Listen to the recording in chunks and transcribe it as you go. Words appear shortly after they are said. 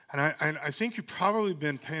And I think you've probably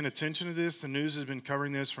been paying attention to this. The news has been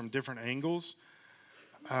covering this from different angles.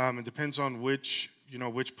 It depends on which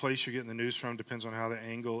place you're getting the news from, depends on how the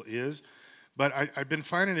angle is. But I've been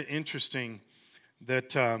finding it interesting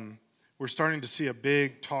that we're starting to see a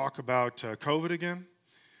big talk about COVID again,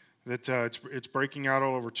 that it's breaking out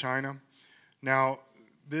all over China. Now,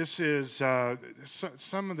 this is,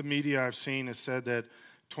 some of the media I've seen has said that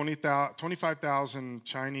 25,000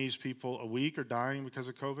 Chinese people a week are dying because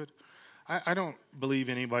of COVID. I don't believe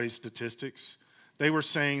anybody's statistics. They were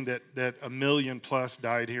saying that 1 million plus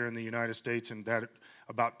died here in the United States, and that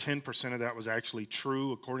about 10% of that was actually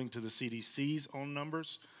true according to the CDC's own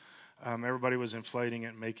numbers. Everybody was inflating it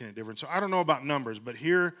and making it different. So I don't know about numbers, but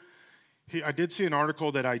here I did see an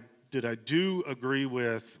article that I do agree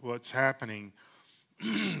with what's happening.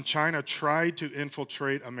 China tried to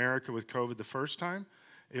infiltrate America with COVID the first time.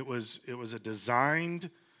 It was a designed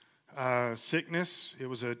sickness. It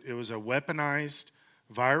was a weaponized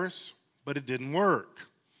virus, but it didn't work.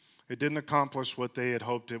 It didn't accomplish what they had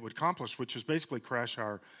hoped it would accomplish, which was basically crash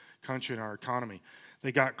our country and our economy.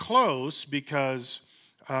 They got close because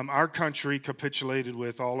our country capitulated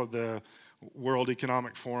with all of the World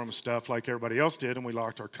Economic Forum stuff like everybody else did, and we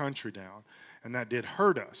locked our country down, and that did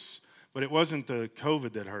hurt us. But it wasn't the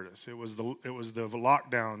COVID that hurt us. It was the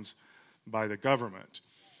lockdowns by the government.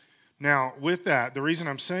 Now, with that, the reason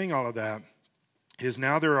I'm saying all of that is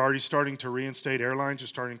now they're already starting to reinstate, airlines are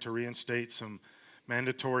starting to reinstate some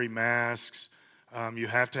mandatory masks. You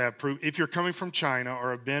have to have proof. If you're coming from China or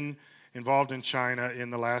have been involved in China in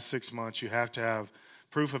the last 6 months, you have to have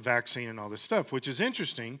proof of vaccine and all this stuff, which is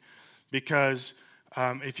interesting because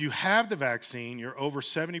if you have the vaccine, you're over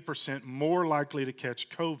 70% more likely to catch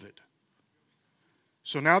COVID.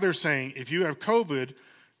 So now they're saying, if you have COVID,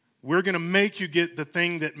 we're going to make you get the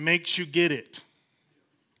thing that makes you get it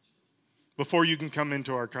before you can come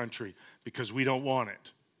into our country because we don't want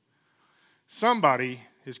it. Somebody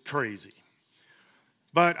is crazy.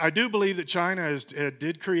 But I do believe that China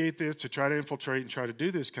did create this to try to infiltrate and try to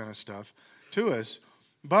do this kind of stuff to us.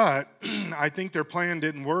 But I think their plan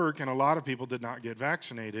didn't work, and a lot of people did not get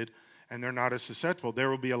vaccinated, and they're not as susceptible.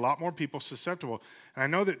 There will be a lot more people susceptible. And I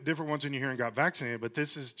know that different ones in your hearing got vaccinated, but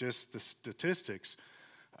this is just the statistics.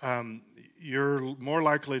 You're more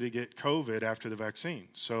likely to get COVID after the vaccine.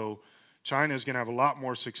 So China is going to have a lot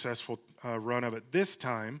more successful run of it this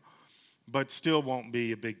time, but still won't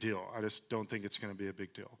be a big deal. I just don't think it's going to be a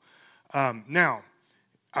big deal. Now,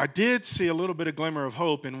 I did see a little bit of glimmer of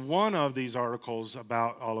hope in one of these articles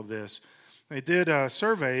about all of this. They did a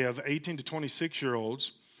survey of 18 to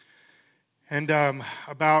 26-year-olds, and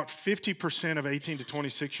about 50% of 18 to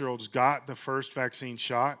 26-year-olds got the first vaccine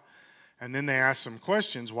shot, and then they asked some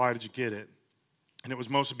questions, why did you get it? And it was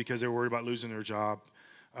mostly because they were worried about losing their job,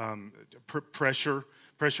 pressure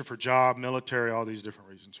for job, military, all these different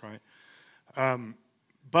reasons, right?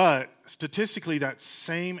 But statistically, that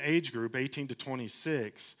same age group, 18 to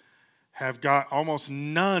 26, have got almost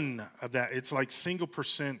none of that. It's like single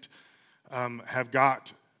percent have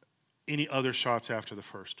got any other shots after the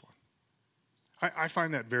first one. I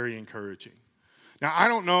find that very encouraging. Now, I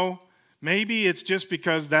don't know. Maybe it's just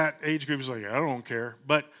because that age group is like, I don't care.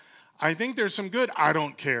 But I think there's some good I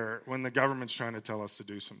don't care when the government's trying to tell us to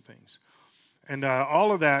do some things. And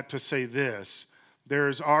all of that to say this,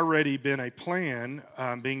 there's already been a plan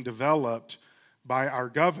being developed by our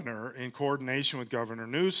governor in coordination with Governor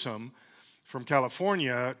Newsom from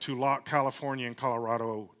California to lock California and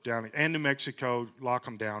Colorado down, and New Mexico, lock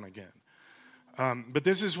them down again. But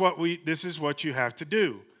this is what you have to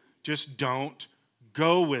do. Just don't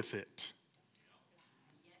go with it.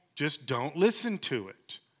 Just don't listen to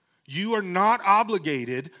it. You are not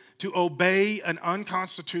obligated to obey an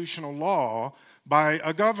unconstitutional law by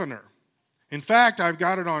a governor. In fact, I've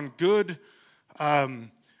got it on good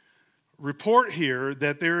report here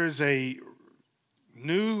that there is a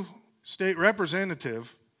new state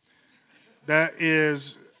representative that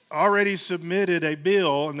is already submitted a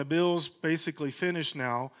bill, and the bill's basically finished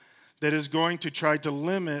now, that is going to try to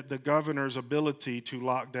limit the governor's ability to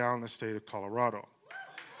lock down the state of Colorado.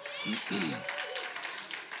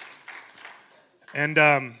 And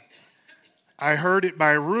I heard it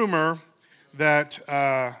by rumor that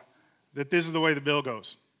this is the way the bill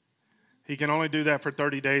goes. He can only do that for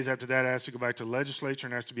 30 days. After that, it has to go back to the legislature,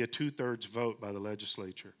 and it has to be a 2/3 vote by the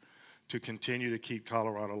legislature to continue to keep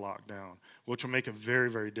Colorado locked down, which will make it very,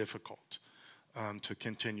 very difficult to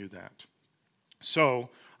continue that. So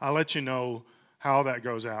I'll let you know how that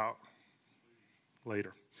goes out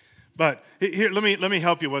later. But here, let me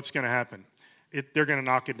help you what's going to happen. They're going to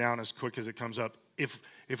knock it down as quick as it comes up.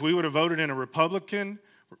 If we would have voted in a Republican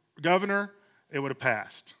governor, it would have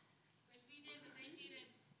passed.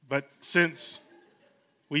 But since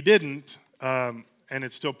we didn't, and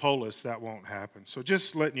it's still polis, that won't happen. So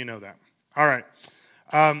just letting you know that. All right.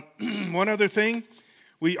 One other thing.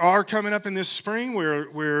 We are coming up in this spring.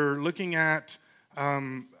 We're looking at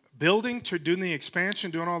building, to doing the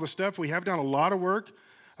expansion, doing all the stuff. We have done a lot of work.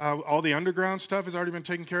 All the underground stuff has already been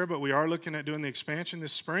taken care of, but we are looking at doing the expansion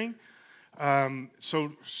this spring. Starting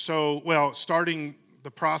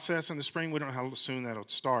the process in the spring. We don't know how soon that'll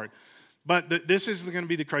start. But this is going to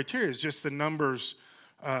be the criteria. It's just the numbers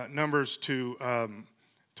to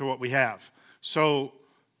what we have. So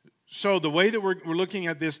the way that we're looking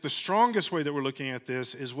at this, the strongest way that we're looking at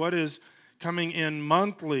this is what is coming in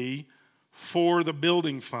monthly for the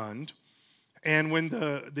building fund. And when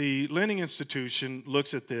the lending institution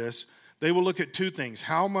looks at this, they will look at two things.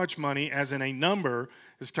 How much money, as in a number,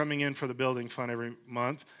 is coming in for the building fund every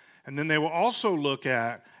month. And then they will also look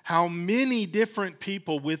at how many different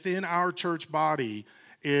people within our church body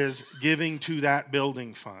is giving to that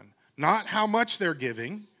building fund. Not how much they're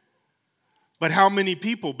giving, but how many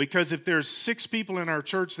people? Because if there's 6 people in our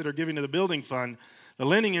church that are giving to the building fund, the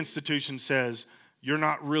lending institution says, you're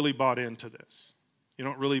not really bought into this. You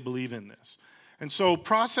don't really believe in this. And so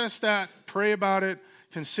process that, pray about it,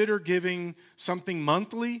 consider giving something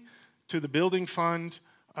monthly to the building fund,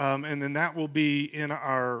 and then that will be in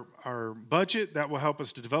our budget. That will help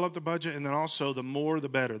us to develop the budget, and then also the more the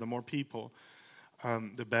better. The more people,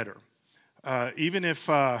 the better. Even if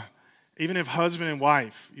husband and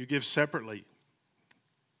wife, you give separately,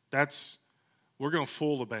 we're going to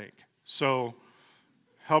fool the bank. So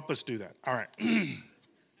help us do that. All right.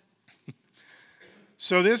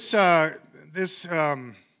 So this is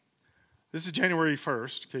January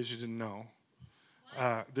 1st, in case you didn't know.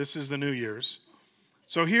 This is the New Year's.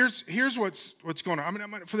 So here's what's going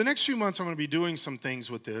on. For the next few months, I'm going to be doing some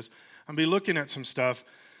things with this. I'm going to be looking at some stuff.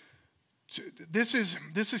 This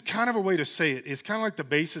is kind of a way to say it. It's kind of like the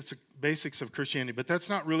basics of Christianity, but that's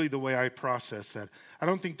not really the way I process that. I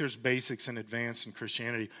don't think there's basics and advanced in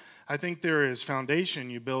Christianity. I think there is foundation.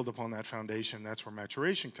 You build upon that foundation. That's where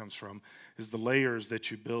maturation comes from, is the layers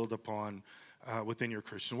that you build upon within your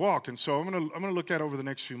Christian walk. And so I'm going to look at over the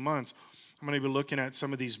next few months. I'm going to be looking at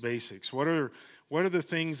some of these basics. What are the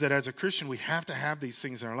things that as a Christian we have to have these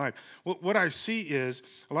things in our life? What I see is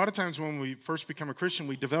a lot of times when we first become a Christian,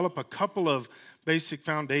 we develop a couple of basic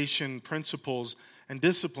foundation principles and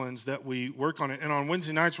disciplines that we work on it. And on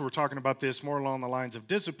Wednesday nights, we're talking about this more along the lines of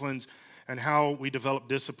disciplines and how we develop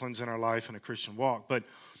disciplines in our life in a Christian walk. But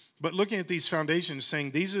looking at these foundations,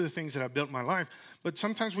 saying these are the things that I've built in my life, but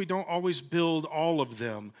sometimes we don't always build all of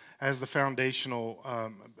them as the foundational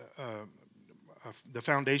the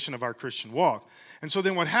foundation of our Christian walk. And so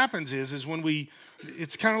then what happens is when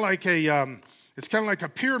it's kind of like a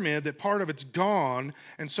pyramid that part of it's gone,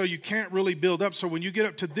 and so you can't really build up. So when you get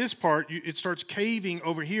up to this part, it starts caving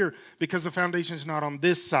over here because the foundation is not on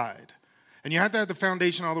this side. And you have to have the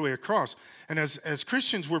foundation all the way across. And as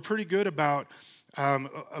Christians, we're pretty good about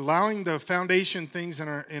allowing the foundation things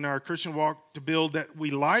in our Christian walk to build that we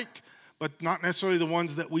like, but not necessarily the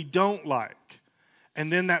ones that we don't like. And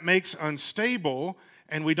then that makes unstable,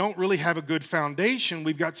 and we don't really have a good foundation.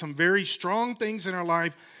 We've got some very strong things in our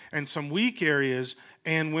life and some weak areas,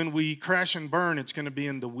 and when we crash and burn, it's going to be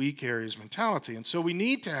in the weak areas mentality. And so we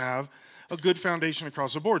need to have a good foundation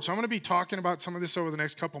across the board. So I'm going to be talking about some of this over the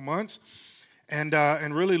next couple months, and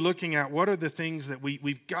really looking at what are the things that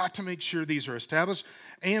we've got to make sure these are established.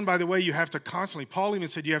 And by the way, you have to constantly, Paul even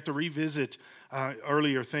said you have to revisit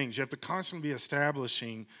earlier things. You have to constantly be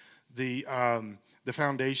establishing the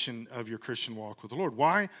foundation of your Christian walk with the Lord.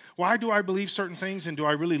 Why do I believe certain things, and do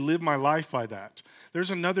I really live my life by that?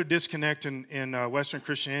 There's another disconnect in Western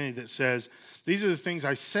Christianity that says, these are the things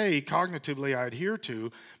I say cognitively I adhere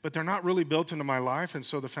to, but they're not really built into my life, and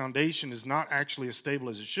so the foundation is not actually as stable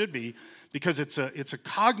as it should be, because it's a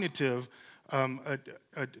cognitive a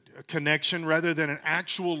connection rather than an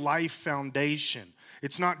actual life foundation.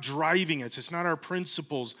 It's not driving us. It's not our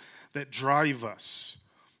principles that drive us.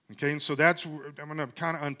 Okay, and so I'm going to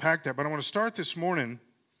kind of unpack that, but I want to start this morning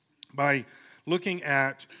by looking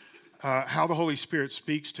at how the Holy Spirit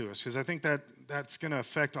speaks to us, because I think that's going to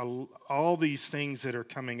affect all these things that are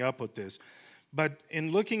coming up with this. But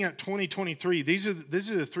in looking at 2023, these are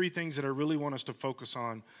the three things that I really want us to focus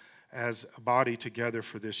on as a body together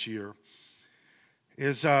for this year.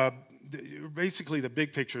 Is basically the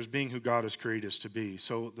big picture is being who God has created us to be.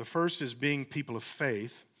 So the first is being people of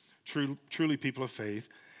faith, truly people of faith.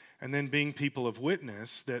 And then being people of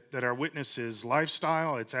witness, that our witness is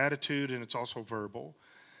lifestyle, it's attitude, and it's also verbal.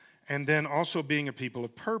 And then also being a people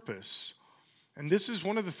of purpose. And this is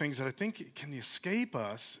one of the things that I think can escape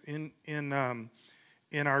us in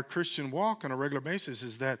in our Christian walk on a regular basis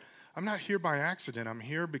is that I'm not here by accident. I'm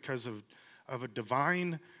here because of a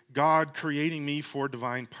divine God creating me for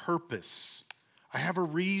divine purpose. I have a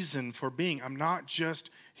reason for being. I'm not just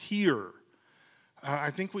here.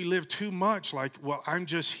 I think we live too much like, well, I'm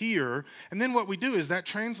just here. And then what we do is that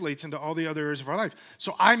translates into all the other areas of our life.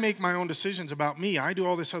 So I make my own decisions about me. I do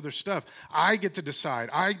all this other stuff. I get to decide.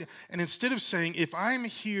 And instead of saying, if I'm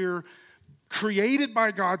here created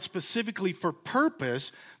by God specifically for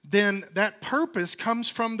purpose, then that purpose comes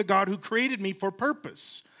from the God who created me for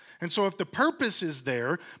purpose. And so if the purpose is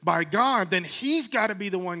there by God, then He's got to be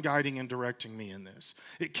the one guiding and directing me in this.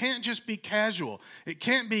 It can't just be casual. It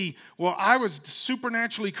can't be, well, I was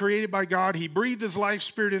supernaturally created by God. He breathed His life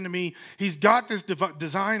spirit into me. He's got this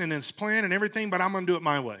design and this plan and everything, but I'm going to do it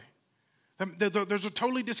my way. Those are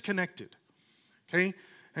totally disconnected, okay?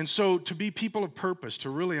 And so to be people of purpose,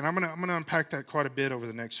 to really, and I'm going to unpack that quite a bit over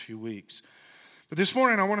the next few weeks. But this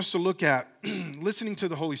morning I want us to look at listening to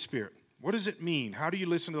the Holy Spirit. What does it mean? How do you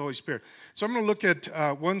listen to the Holy Spirit? So I'm going to look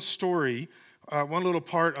at one story, one little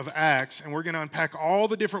part of Acts, and we're going to unpack all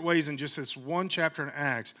the different ways in just this one chapter in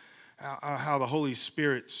Acts, how the Holy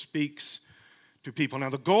Spirit speaks to people.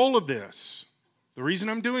 Now, the goal of this, the reason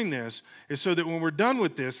I'm doing this, is so that when we're done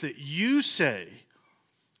with this, that you say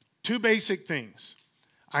two basic things.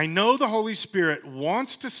 I know the Holy Spirit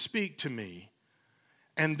wants to speak to me,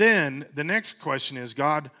 and then the next question is,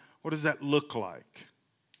 God, what does that look like?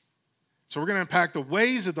 So we're going to unpack the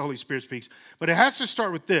ways that the Holy Spirit speaks, but it has to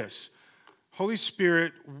start with this.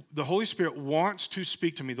 The Holy Spirit wants to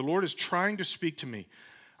speak to me. The Lord is trying to speak to me.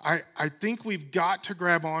 I think we've got to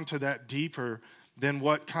grab onto that deeper than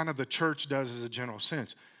what kind of the church does as a general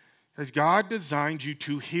sense. Because God designed you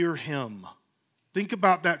to hear Him. Think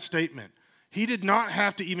about that statement. He did not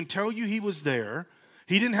have to even tell you He was there.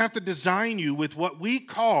 He didn't have to design you with what we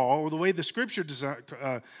call, or the way the Scripture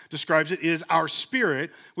describes it, is our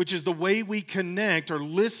spirit, which is the way we connect or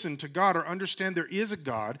listen to God or understand there is a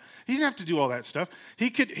God. He didn't have to do all that stuff. He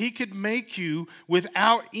could make you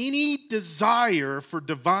without any desire for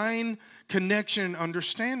divine connection and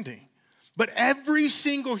understanding. But every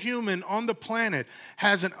single human on the planet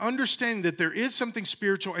has an understanding that there is something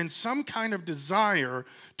spiritual and some kind of desire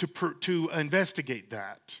to investigate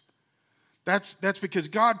that. That's because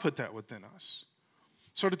God put that within us.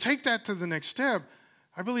 So to take that to the next step,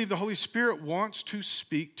 I believe the Holy Spirit wants to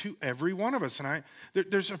speak to every one of us. And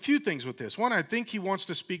there's a few things with this. One, I think He wants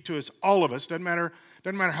to speak to us, all of us. Doesn't matter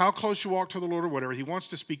how close you walk to the Lord or whatever. He wants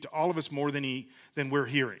to speak to all of us more than we're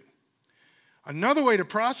hearing. Another way to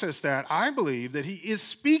process that, I believe that He is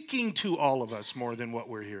speaking to all of us more than what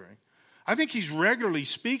we're hearing. I think He's regularly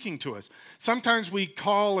speaking to us. Sometimes we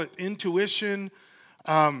call it intuition.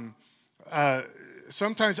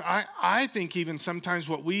 Sometimes I think even sometimes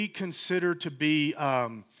what we consider to be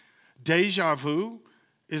deja vu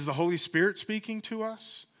is the Holy Spirit speaking to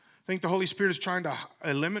us. I think the Holy Spirit is trying to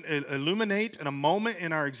illuminate in a moment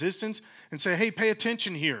in our existence and say, hey, pay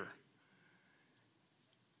attention here.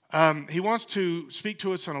 He wants to speak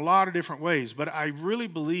to us in a lot of different ways, but I really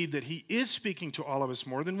believe that He is speaking to all of us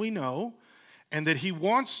more than we know, and that He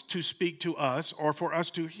wants to speak to us or for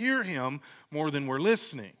us to hear Him more than we're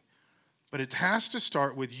listening. But it has to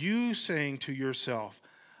start with you saying to yourself,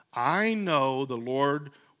 I know the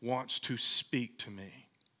Lord wants to speak to me.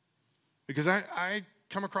 Because I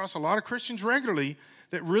come across a lot of Christians regularly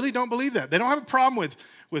that really don't believe that. They don't have a problem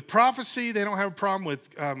with prophecy. They don't have a problem with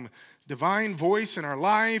divine voice in our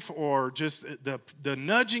life or just the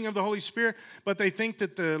nudging of the Holy Spirit. But they think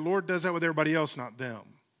that the Lord does that with everybody else, not them.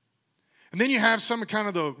 And then you have some kind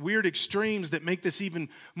of the weird extremes that make this even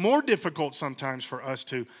more difficult sometimes for us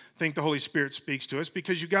to think the Holy Spirit speaks to us,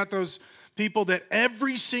 because you got those people that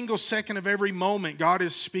every single second of every moment God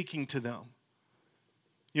is speaking to them.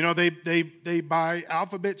 You know, they buy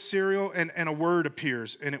alphabet cereal and a word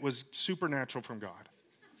appears and it was supernatural from God.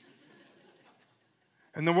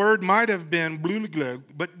 And the word might have been blue,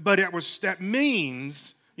 but that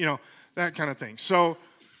means, you know, that kind of thing. So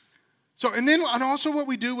and also what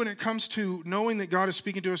we do when it comes to knowing that God is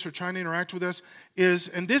speaking to us or trying to interact with us is,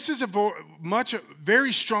 and this is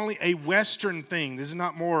very strongly a Western thing. This is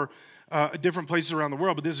not more different places around the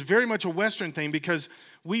world, but this is very much a Western thing because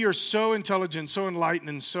we are so intelligent, so enlightened,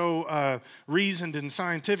 and so reasoned and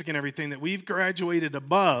scientific and everything that we've graduated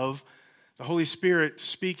above the Holy Spirit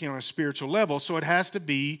speaking on a spiritual level, so it has to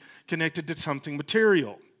be connected to something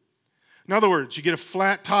material. In other words, you get a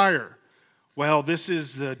flat tire. Well, this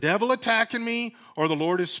is the devil attacking me or the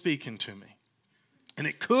Lord is speaking to me. And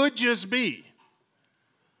it could just be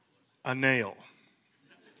a nail.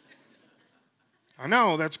 I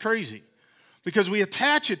know, that's crazy. Because we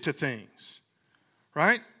attach it to things,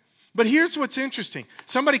 right? But here's what's interesting.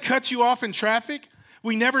 Somebody cuts you off in traffic.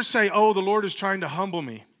 We never say, oh, the Lord is trying to humble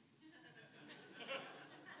me.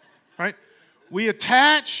 Right? We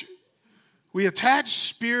attach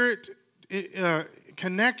spirit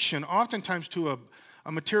connection oftentimes to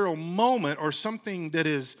a material moment or something that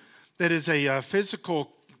is a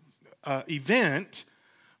physical event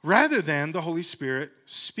rather than the Holy Spirit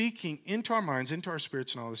speaking into our minds, into our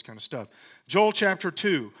spirits, and all this kind of stuff. Joel chapter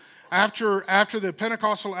 2. After the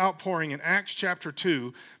Pentecostal outpouring in Acts chapter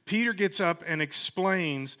 2, Peter gets up and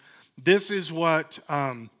explains this is what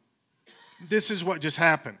just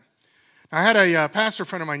happened. I had a pastor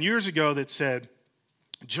friend of mine years ago that said,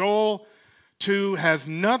 Joel 2 has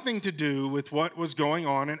nothing to do with what was going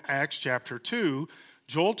on in Acts chapter 2.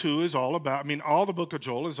 Joel 2 is all about, all the book of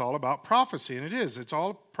Joel is all about prophecy, and it is. It's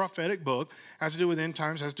all a prophetic book, has to do with end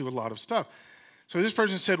times, has to do with a lot of stuff. So this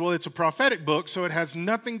person said, well, it's a prophetic book, so it has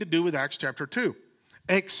nothing to do with Acts chapter 2,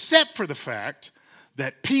 except for the fact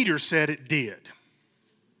that Peter said it did.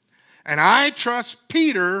 And I trust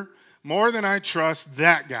Peter more than I trust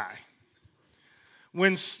that guy.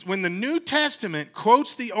 When the New Testament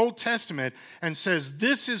quotes the Old Testament and says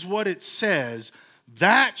this is what it says,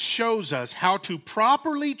 that shows us how to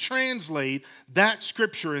properly translate that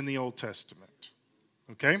scripture in the Old Testament.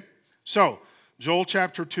 Okay? So, Joel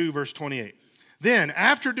chapter 2, verse 28. Then,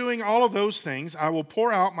 after doing all of those things, I will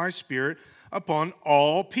pour out my Spirit upon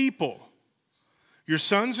all people. Your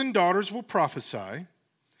sons and daughters will prophesy.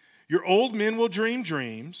 Your old men will dream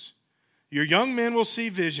dreams. Your young men will see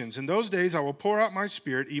visions. In those days, I will pour out my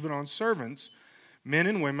Spirit even on servants, men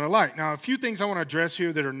and women alike. Now, a few things I want to address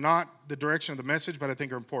here that are not the direction of the message, but I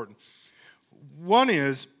think are important. One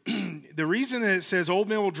is, the reason that it says old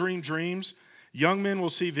men will dream dreams, young men will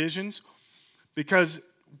see visions, because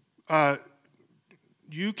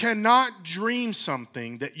you cannot dream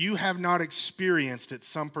something that you have not experienced at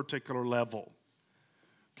some particular level.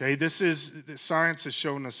 Okay, science has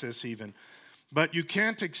shown us this even. But you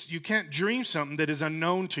can't dream something that is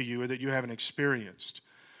unknown to you or that you haven't experienced.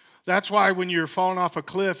 That's why when you're falling off a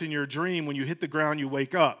cliff in your dream, when you hit the ground, you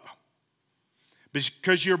wake up.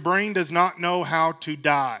 Because your brain does not know how to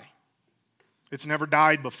die. It's never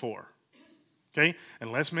died before. Okay?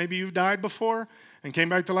 Unless maybe you've died before and came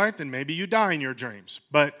back to life, then maybe you die in your dreams.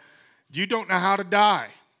 But you don't know how to die.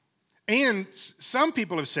 And some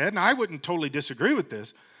people have said, and I wouldn't totally disagree with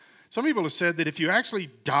this, some people have said that if you actually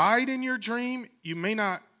died in your dream, you may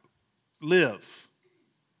not live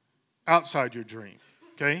outside your dream.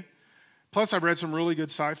 Okay? Plus, I've read some really good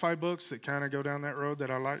sci-fi books that kind of go down that road that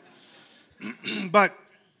I like. But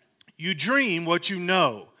you dream what you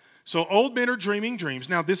know. So old men are dreaming dreams.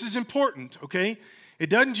 Now, this is important, okay? It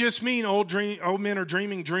doesn't just mean old men are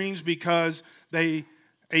dreaming dreams because they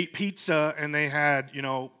ate pizza and they had,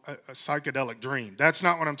 a psychedelic dream. That's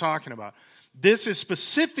not what I'm talking about. This is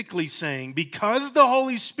specifically saying because the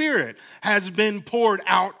Holy Spirit has been poured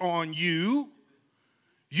out on you,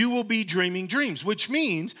 you will be dreaming dreams, which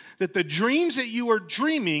means that the dreams that you are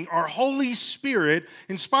dreaming are Holy Spirit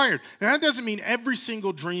inspired. Now, that doesn't mean every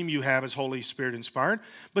single dream you have is Holy Spirit inspired,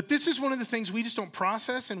 but this is one of the things we just don't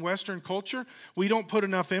process in Western culture. We don't put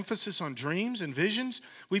enough emphasis on dreams and visions.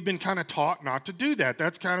 We've been kind of taught not to do that.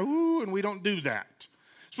 That's kind of, and we don't do that.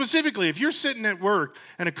 Specifically, if you're sitting at work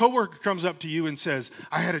and a coworker comes up to you and says,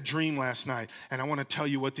 I had a dream last night and I want to tell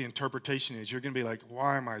you what the interpretation is, you're going to be like,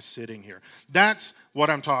 why am I sitting here? That's what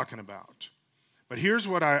I'm talking about. But here's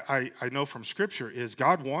what I know from Scripture is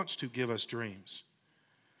God wants to give us dreams.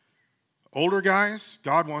 Older guys,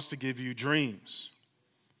 God wants to give you dreams.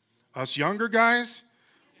 Us younger guys,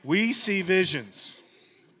 we see visions.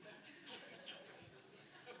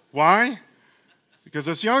 Why? Because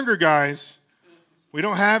us younger guys, we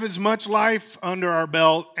don't have as much life under our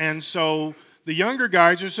belt, and so the younger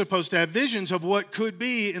guys are supposed to have visions of what could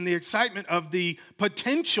be in the excitement of the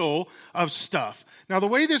potential of stuff. Now, the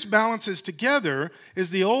way this balances together is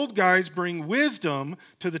the old guys bring wisdom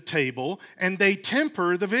to the table, and they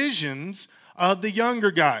temper the visions of the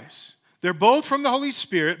younger guys. They're both from the Holy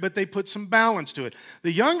Spirit, but they put some balance to it.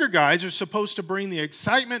 The younger guys are supposed to bring the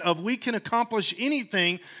excitement of we can accomplish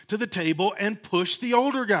anything to the table and push the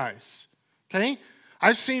older guys. Okay?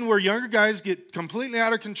 I've seen where younger guys get completely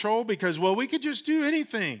out of control because, we could just do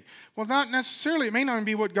anything. Well, not necessarily. It may not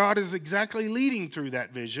be what God is exactly leading through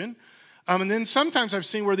that vision. And then sometimes I've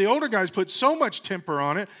seen where the older guys put so much temper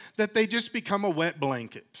on it that they just become a wet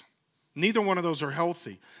blanket. Neither one of those are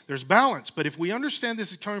healthy. There's balance. But if we understand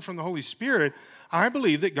this is coming from the Holy Spirit, I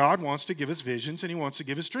believe that God wants to give us visions and He wants to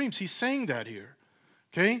give us dreams. He's saying that here.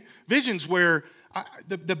 Okay? Visions where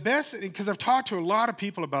the best, because I've talked to a lot of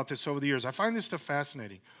people about this over the years. I find this stuff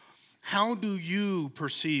fascinating. How do you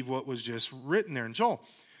perceive what was just written there in Joel?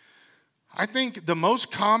 I think the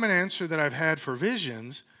most common answer that I've had for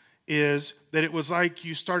visions is that it was like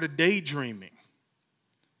you started daydreaming.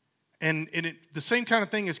 And the same kind of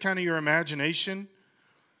thing is kind of your imagination,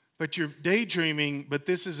 but you're daydreaming, but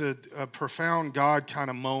this is a profound God kind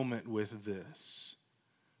of moment with this,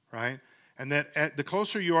 right? And that the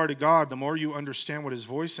closer you are to God, the more you understand what his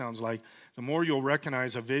voice sounds like, the more you'll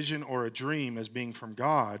recognize a vision or a dream as being from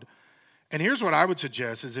God. And here's what I would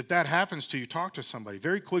suggest is if that happens to you, talk to somebody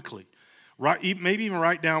very quickly. Maybe even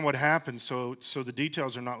write down what happened so the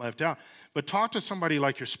details are not left out. But talk to somebody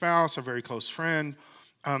like your spouse, a very close friend.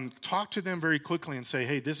 Talk to them very quickly and say,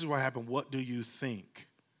 hey, this is what happened. What do you think?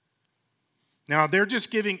 Now, they're just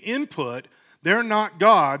giving input. They're not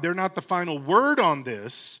God. They're not the final word on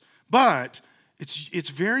this. But it's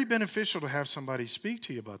very beneficial to have somebody speak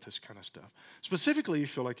to you about this kind of stuff. Specifically, you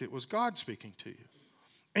feel like it was God speaking to you.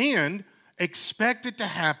 And expect it to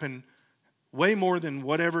happen way more than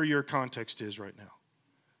whatever your context is right now.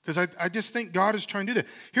 Because I just think God is trying to do that.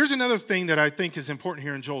 Here's another thing that I think is important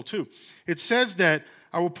here in Joel 2. It says that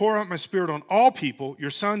I will pour out my spirit on all people. Your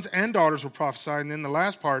sons and daughters will prophesy. And then the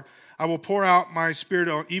last part, I will pour out my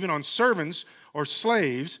spirit even on servants or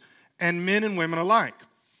slaves and men and women alike.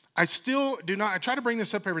 I still do not, I try to bring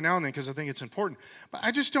this up every now and then because I think it's important. But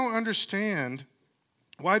I just don't understand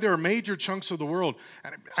why there are major chunks of the world.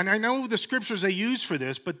 And I know the scriptures they use for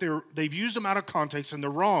this, but they've used them out of context and they're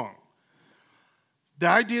wrong. The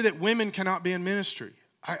idea that women cannot be in ministry,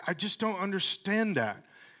 I just don't understand that.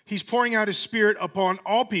 He's pouring out his spirit upon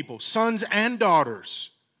all people, sons and daughters.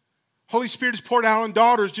 Holy Spirit is poured out on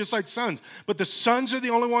daughters just like sons. But the sons are the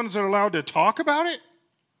only ones that are allowed to talk about it?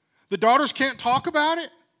 The daughters can't talk about it?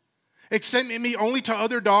 Except maybe only to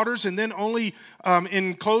other daughters and then only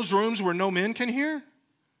in closed rooms where no men can hear?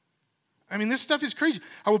 I mean, this stuff is crazy.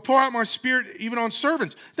 I will pour out my spirit even on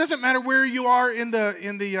servants. It doesn't matter where you are in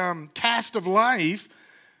the cast of life.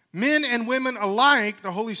 Men and women alike,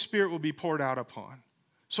 the Holy Spirit will be poured out upon.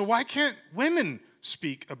 So why can't women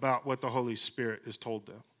speak about what the Holy Spirit has told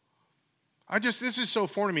them? This is so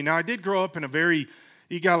foreign to me. Now, I did grow up in a very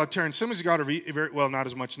egalitarian. Assemblies of God are well, not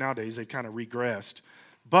as much nowadays. They've kind of regressed.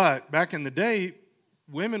 But back in the day,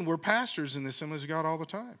 women were pastors in the Assemblies of God all the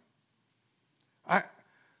time. I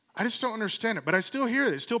just don't understand it, but I still hear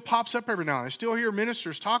it. It still pops up every now and then. I still hear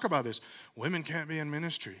ministers talk about this. Women can't be in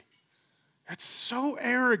ministry. That's so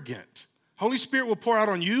arrogant. Holy Spirit will pour out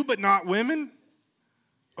on you, but not women?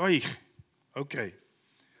 Oy. Okay.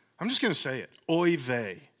 I'm just going to say it. Oy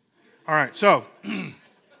vey. All right, so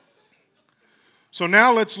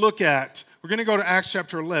now let's look at, we're going to go to Acts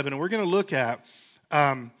chapter 11, and we're going to look at,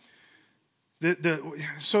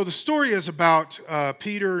 so the story is about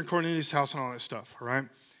Peter and Cornelius' house and all that stuff, all right?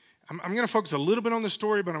 I'm going to focus a little bit on the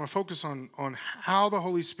story, but I'm going to focus on how the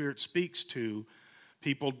Holy Spirit speaks to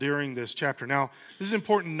people during this chapter. Now, this is an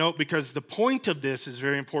important note because the point of this is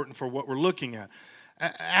very important for what we're looking at.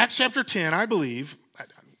 Acts chapter 10, I believe, I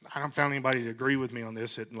haven't found anybody to agree with me on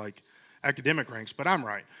this at like academic ranks, but I'm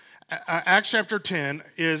right. Acts chapter 10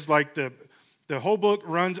 is like the whole book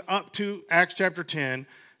runs up to Acts chapter 10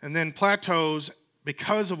 and then plateaus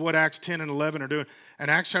because of what Acts 10 and 11 are doing.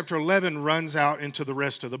 And Acts chapter 11 runs out into the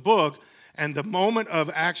rest of the book. And the moment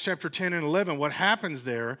of Acts chapter 10 and 11, what happens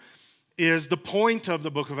there is the point of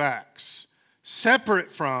the book of Acts.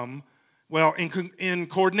 Separate from, well, in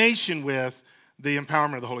coordination with the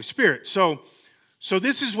empowerment of the Holy Spirit. So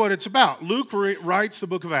this is what it's about. Luke writes the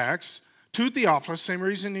book of Acts to Theophilus,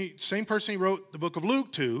 same person he wrote the book of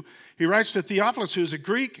Luke to. He writes to Theophilus, who's a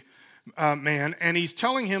Greek man, and he's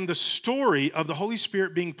telling him the story of the Holy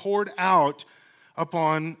Spirit being poured out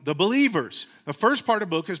upon the believers. The first part of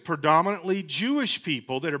the book is predominantly Jewish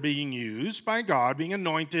people that are being used by God, being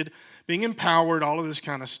anointed, being empowered, all of this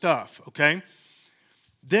kind of stuff, okay?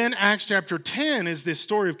 Then Acts chapter 10 is this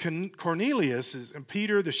story of Cornelius, and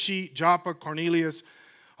Peter, the sheep, Joppa, Cornelius,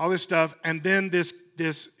 all this stuff. And then this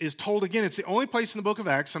is told again. It's the only place in the book of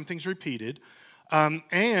Acts, something's repeated. And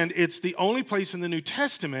it's the only place in the New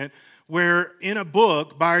Testament where in a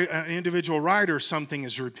book by an individual writer, something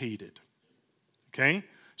is repeated. Okay?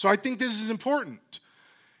 So I think this is important.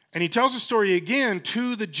 And he tells the story again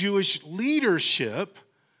to the Jewish leadership.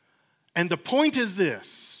 And the point is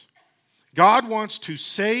this. God wants to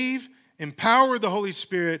save, empower the Holy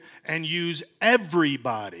Spirit, and use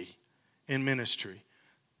everybody in ministry.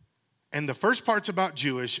 And the first part's about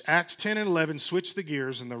Jewish. Acts 10 and 11 switch the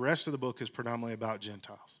gears, and the rest of the book is predominantly about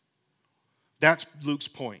Gentiles. That's Luke's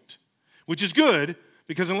point, which is good,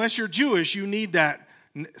 because unless you're Jewish, you need that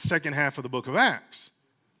second half of the book of Acts.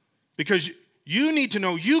 Because you need to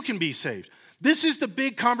know you can be saved. This is the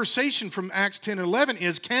big conversation from Acts 10 and 11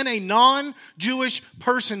 is, can a non-Jewish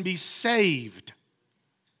person be saved?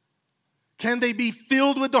 Can they be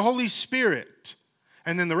filled with the Holy Spirit?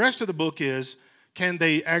 And then the rest of the book is, can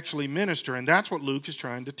they actually minister? And that's what Luke is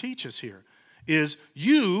trying to teach us here, is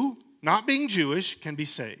you, not being Jewish, can be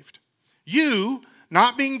saved. You,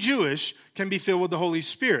 not being Jewish, can be filled with the Holy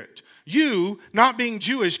Spirit. You, not being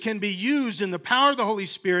Jewish, can be used in the power of the Holy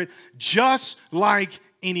Spirit just like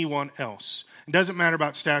anyone else. It doesn't matter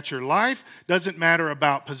about stature, life, doesn't matter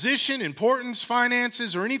about position, importance,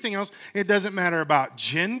 finances, or anything else. It doesn't matter about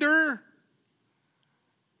gender.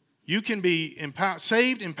 You can be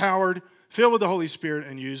saved, empowered, filled with the Holy Spirit,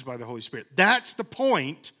 and used by the Holy Spirit. That's the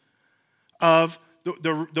point of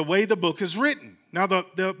the way the book is written. Now,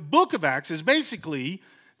 the book of Acts is basically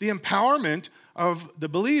the empowerment of the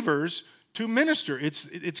believers to minister.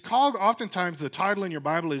 It's called, oftentimes, the title in your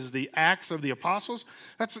Bible is the Acts of the Apostles.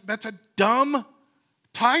 That's a dumb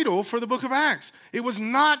title for the book of Acts. It was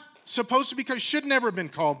not supposed to be, because it should never have been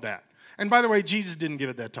called that. And by the way, Jesus didn't give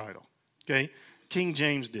it that title. Okay? King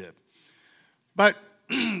James did. But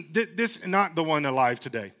this, not the one alive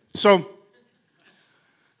today. So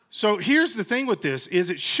here's the thing with this, is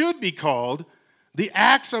it should be called the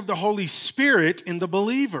Acts of the Holy Spirit in the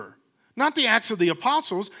believer. Not the Acts of the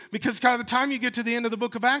Apostles, because by the time you get to the end of the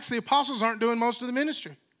book of Acts, the apostles aren't doing most of the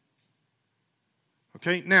ministry.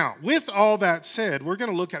 Okay, now, with all that said, we're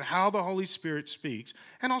going to look at how the Holy Spirit speaks,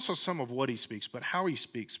 and also some of what he speaks, but how he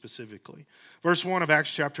speaks specifically. Verse 1 of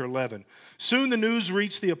Acts chapter 11. Soon the news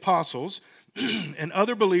reached the apostles and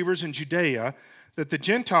other believers in Judea that the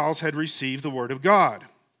Gentiles had received the word of God.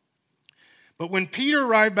 But when Peter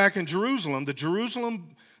arrived back in Jerusalem, the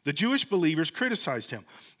Jewish believers criticized him.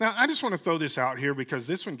 Now, I just want to throw this out here because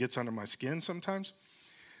this one gets under my skin sometimes.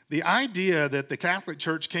 The idea that the Catholic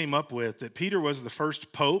Church came up with, that Peter was the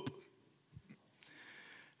first pope,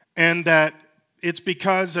 and that it's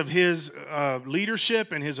because of his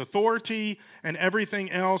leadership and his authority and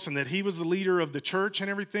everything else, and that he was the leader of the church and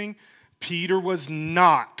everything. Peter was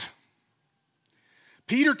not.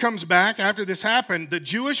 Peter comes back after this happened. The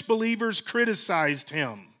Jewish believers criticized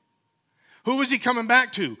him. Who was he coming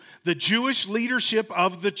back to? The Jewish leadership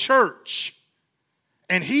of the church.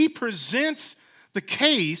 And he presents the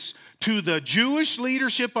case to the Jewish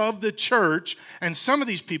leadership of the church, and some of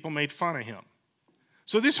these people made fun of him.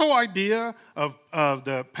 So this whole idea of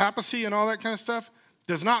the papacy and all that kind of stuff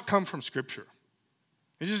does not come from Scripture.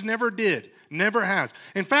 It just never did, never has.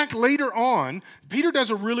 In fact, later on, Peter does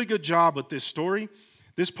a really good job with this story,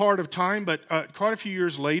 this part of time, but quite a few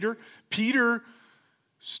years later, Peter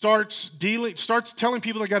starts telling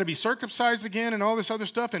people they got to be circumcised again and all this other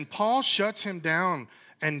stuff, and Paul shuts him down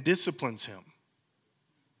and disciplines him.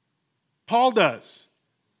 Paul does.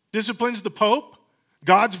 Disciplines the Pope,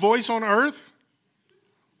 God's voice on earth.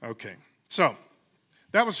 Okay, so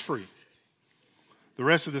that was free. The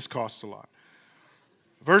rest of this costs a lot.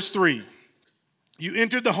 Verse 3, you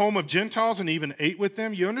entered the home of Gentiles and even ate with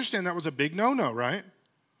them. You understand that was a big no-no, right?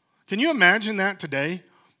 Can you imagine that today?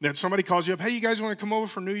 That somebody calls you up, hey, you guys want to come over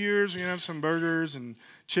for New Year's? We have some burgers and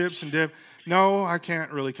chips and dip. No, I can't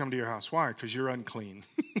really come to your house. Why? Because you're unclean.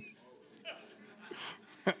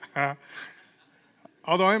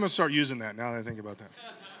 Although I'm going to start using that now that I think about that.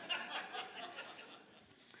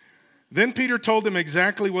 Then Peter told them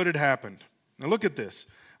exactly what had happened. Now look at this.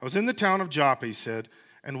 I was in the town of Joppa, he said,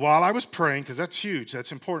 and while I was praying, because that's huge,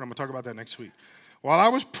 that's important, I'm going to talk about that next week. While I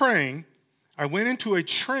was praying, I went into a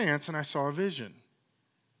trance and I saw a vision.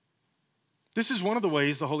 This is one of the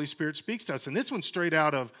ways the Holy Spirit speaks to us, and this one's straight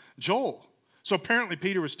out of Joel. So apparently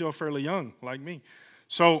Peter was still fairly young, like me.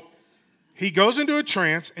 So he goes into a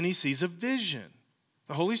trance and he sees a vision.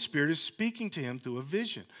 The Holy Spirit is speaking to him through a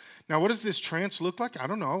vision. Now, what does this trance look like? I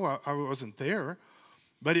don't know. I wasn't there.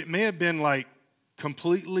 But it may have been like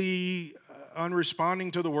completely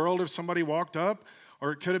unresponding to the world if somebody walked up,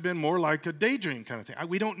 or it could have been more like a daydream kind of thing.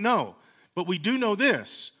 We don't know. But we do know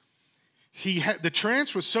this. The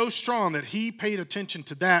trance was so strong that he paid attention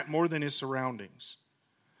to that more than his surroundings.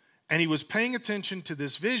 And he was paying attention to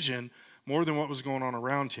this vision more than what was going on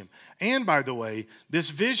around him. And by the way,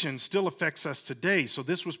 this vision still affects us today. So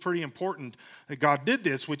this was pretty important that God did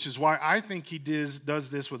this, which is why I think he does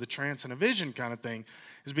this with a trance and a vision kind of thing.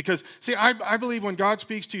 Is because, see, I believe when God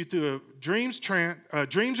speaks to you through dreams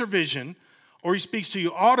or vision, or he speaks to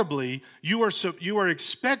you audibly, you are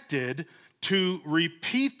expected to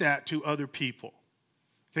repeat that to other people.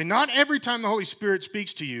 Okay, not every time the Holy Spirit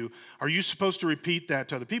speaks to you are you supposed to repeat that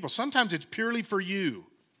to other people. Sometimes it's purely for you.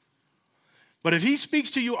 But if he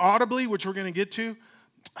speaks to you audibly, which we're going to get to,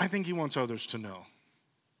 I think he wants others to know.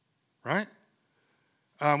 Right?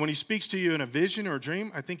 when he speaks to you in a vision or a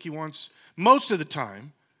dream, I think he wants, most of the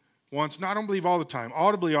time, I don't believe all the time,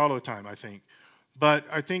 audibly all the time, I think. But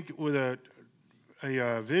I think with a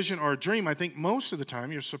vision or a dream, I think most of the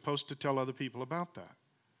time you're supposed to tell other people about that.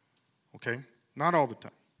 Okay? Not all the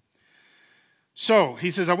time. So,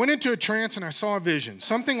 he says, I went into a trance and I saw a vision.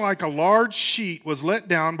 Something like a large sheet was let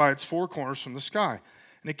down by its four corners from the sky,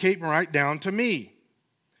 and it came right down to me.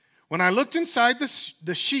 When I looked inside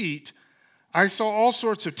the sheet, I saw all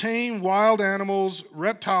sorts of tame, wild animals,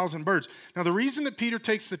 reptiles, and birds. Now, the reason that Peter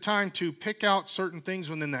takes the time to pick out certain things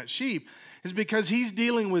within that sheet is because he's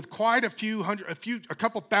dealing with quite a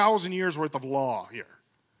couple thousand years worth of law here.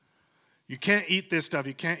 You can't eat this stuff.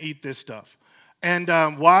 You can't eat this stuff. And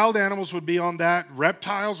wild animals would be on that.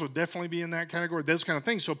 Reptiles would definitely be in that category. Those kind of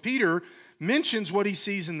things. So Peter mentions what he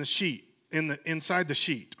sees in the sheet, inside the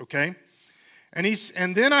sheet. Okay.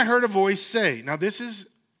 And then I heard a voice say, now this is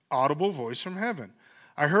audible voice from heaven.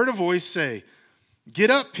 I heard a voice say, "Get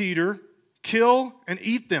up, Peter, kill and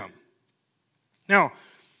eat them." Now,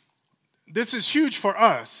 this is huge for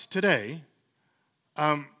us today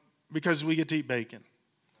because we get to eat bacon.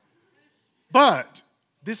 But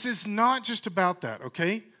this is not just about that,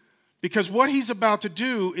 okay? Because what he's about to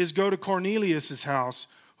do is go to Cornelius' house,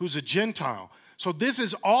 who's a Gentile. So this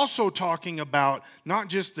is also talking about not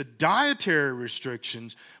just the dietary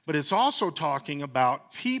restrictions, but it's also talking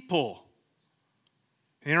about people,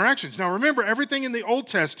 interactions. Now remember, everything in the Old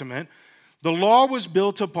Testament, the law was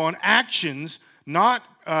built upon actions, not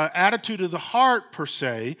attitude of the heart per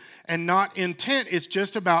se, and not intent. It's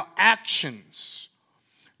just about actions.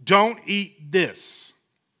 Don't eat this.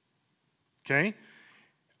 Okay?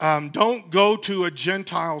 Don't go to a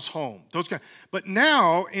Gentile's home. But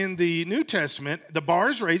now, in the New Testament, the bar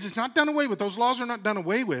is raised. It's not done away with. Those laws are not done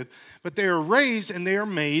away with, but they are raised and they are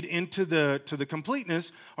made into the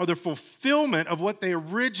completeness or the fulfillment of what they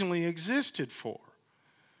originally existed for.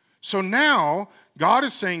 So now, God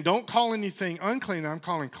is saying, don't call anything unclean that I'm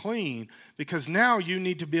calling clean, because now you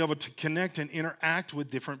need to be able to connect and interact with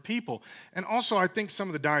different people. And also, I think some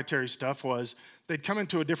of the dietary stuff was they'd come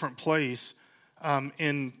into a different place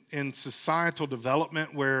in societal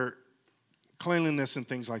development where cleanliness and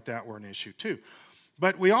things like that were an issue too.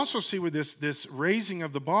 But we also see where this raising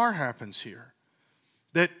of the bar happens here.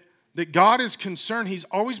 That God is concerned. He's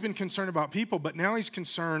always been concerned about people, but now he's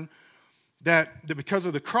concerned that because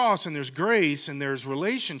of the cross and there's grace and there's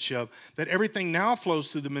relationship, that everything now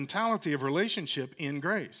flows through the mentality of relationship in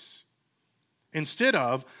grace instead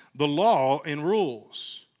of the law and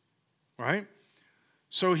rules, right?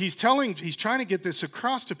 So he's trying to get this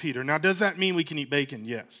across to Peter. Now, does that mean we can eat bacon?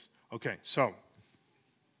 Yes. Okay, so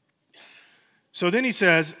then he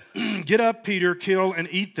says, "Get up, Peter, kill and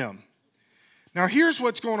eat them." Now, here's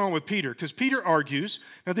what's going on with Peter, because Peter argues.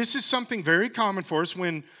 Now, this is something very common for us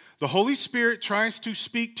when the Holy Spirit tries to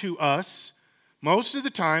speak to us. Most of the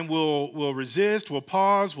time, we'll resist, we'll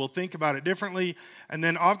pause, we'll think about it differently, and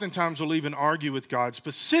then oftentimes we'll even argue with God,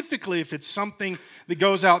 specifically if it's something that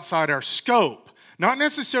goes outside our scope. Not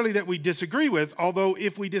necessarily that we disagree with, although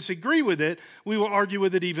if we disagree with it, we will argue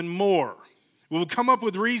with it even more. We will come up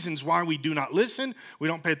with reasons why we do not listen, we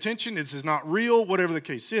don't pay attention, this is not real, whatever the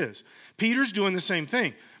case is. Peter's doing the same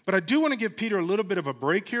thing. But I do want to give Peter a little bit of a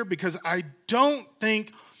break here, because I don't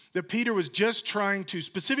think that Peter was just trying to,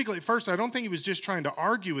 specifically at first, I don't think he was just trying to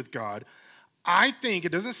argue with God. I think,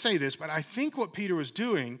 it doesn't say this, but I think what Peter was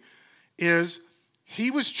doing is he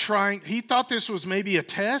thought this was maybe a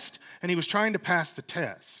test, and he was trying to pass the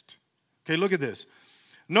test. Okay, look at this.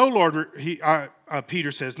 "No, Lord,"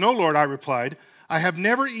 Peter says, "No, Lord," I replied, "I have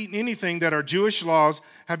never eaten anything that our Jewish laws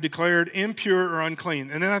have declared impure or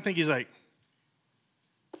unclean." And then I think he's like,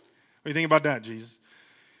 "What do you think about that, Jesus?"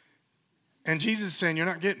 And Jesus is saying, "You're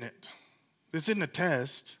not getting it. This isn't a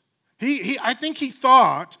test." I think he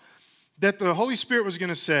thought that the Holy Spirit was going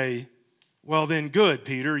to say, "Well, then good,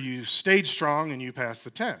 Peter, you stayed strong and you passed the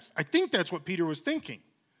test." I think that's what Peter was thinking.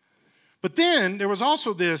 But then there was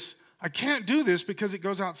also this, I can't do this because it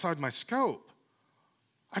goes outside my scope.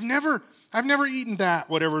 I've never eaten that,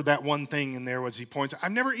 whatever that one thing in there was he points out.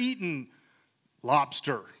 I've never eaten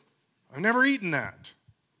lobster. I've never eaten that.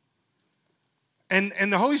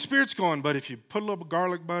 And the Holy Spirit's going, "But if you put a little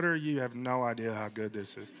garlic butter, you have no idea how good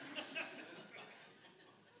this is."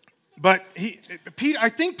 But I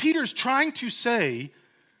think Peter's trying to say,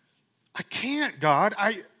 "I can't, God.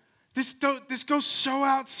 This goes so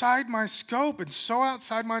outside my scope and so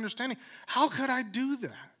outside my understanding. How could I do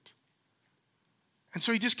that?" And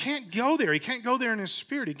so he just can't go there. He can't go there in his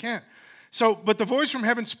spirit. He can't. But the voice from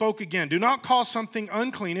heaven spoke again. "Do not call something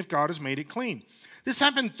unclean if God has made it clean." This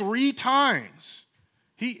happened 3 times.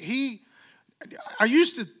 I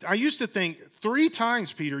used to think 3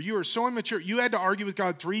 times, Peter, you are so immature. You had to argue with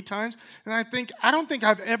God 3 times. And I don't think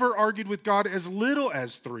I've ever argued with God as little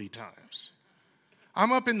as 3 times.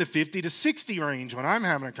 I'm up in the 50 to 60 range when I'm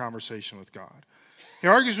having a conversation with God. He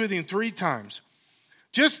argues with him 3 times.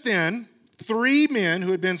 Just then, 3 men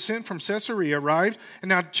who had been sent from Caesarea arrived. And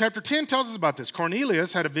now chapter 10 tells us about this.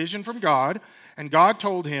 Cornelius had a vision from God, and God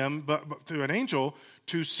told him, through an angel,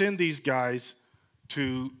 to send these guys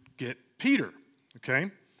to get Peter, okay?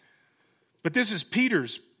 But this is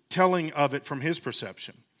Peter's telling of it from his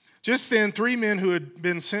perception. Just then, 3 men who had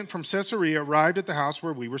been sent from Caesarea arrived at the house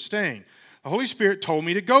where we were staying. The Holy Spirit told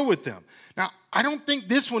me to go with them. Now, I don't think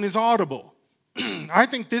this one is audible. I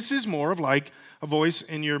think this is more of like a voice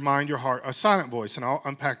in your mind, your heart, a silent voice, and I'll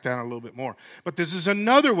unpack that a little bit more. But this is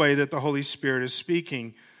another way that the Holy Spirit is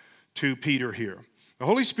speaking to Peter here. The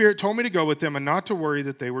Holy Spirit told me to go with them and not to worry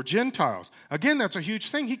that they were Gentiles. Again, that's a huge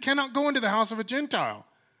thing. He cannot go into the house of a Gentile.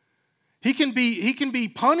 He can be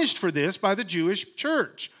punished for this by the Jewish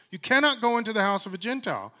church. You cannot go into the house of a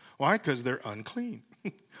Gentile. Why? Because they're unclean.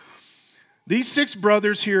 These 6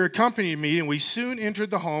 brothers here accompanied me, and we soon entered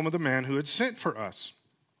the home of the man who had sent for us.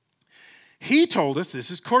 He told us, this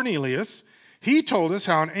is Cornelius, he told us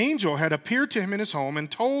how an angel had appeared to him in his home and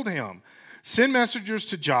told him, send messengers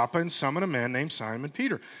to Joppa and summon a man named Simon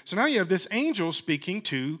Peter. So now you have this angel speaking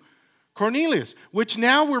to Cornelius, which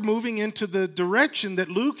now we're moving into the direction that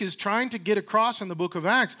Luke is trying to get across in the book of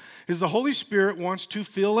Acts, is the Holy Spirit wants to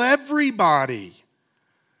fill everybody.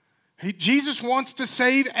 Jesus wants to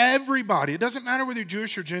save everybody. It doesn't matter whether you're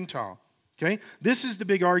Jewish or Gentile. Okay? This is the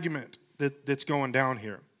big argument that's going down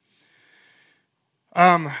here.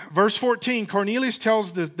 Verse 14, Cornelius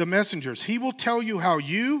tells the messengers, he will tell you how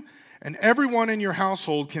you and everyone in your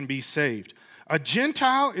household can be saved. A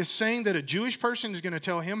Gentile is saying that a Jewish person is going to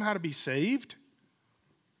tell him how to be saved?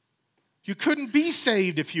 You couldn't be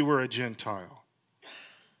saved if you were a Gentile.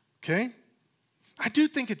 Okay? I do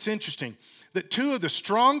think it's interesting that 2 of the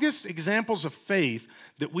strongest examples of faith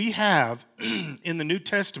that we have in the New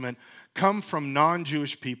Testament come from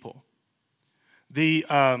non-Jewish people. The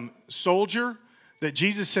soldier that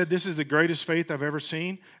Jesus said, this is the greatest faith I've ever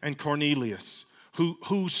seen, and Cornelius,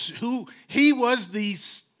 who he was the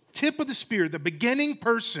tip of the spear, the beginning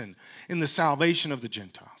person in the salvation of the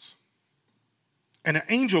Gentiles. And an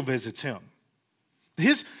angel visits him.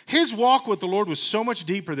 His walk with the Lord was so much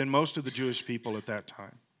deeper than most of the Jewish people at that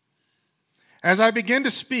time. As I began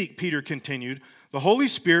to speak, Peter continued, the Holy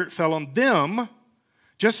Spirit fell on them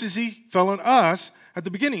just as he fell on us at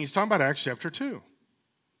the beginning. He's talking about Acts chapter 2.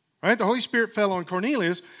 Right? The Holy Spirit fell on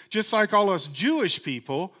Cornelius just like all us Jewish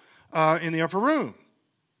people in the upper room.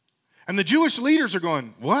 And the Jewish leaders are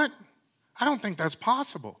going, what? I don't think that's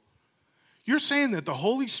possible. You're saying that the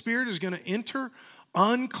Holy Spirit is going to enter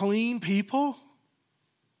unclean people?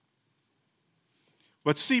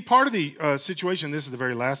 But see, part of the situation, this is the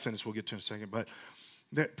very last sentence we'll get to in a second, but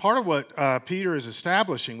that part of what Peter is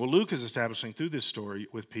establishing, what Luke is establishing through this story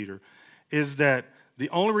with Peter, is that the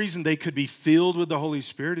only reason they could be filled with the Holy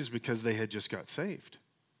Spirit is because they had just got saved.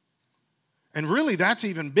 And really, that's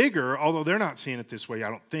even bigger, although they're not seeing it this way, I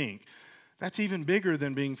don't think. That's even bigger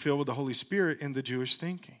than being filled with the Holy Spirit in the Jewish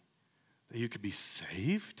thinking. That you could be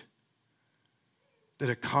saved? That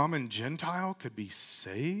a common Gentile could be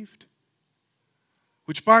saved?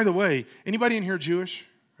 Which, by the way, anybody in here Jewish?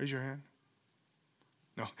 Raise your hand.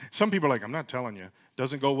 No. Some people are like, I'm not telling you. It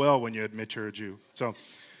doesn't go well when you admit you're a Jew. So,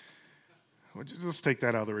 let's take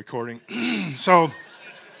that out of the recording. So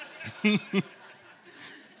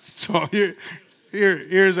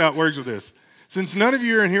here's how it works with this. Since none of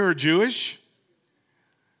you in here are Jewish,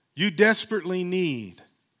 you desperately need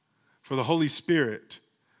for the Holy Spirit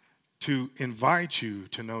to invite you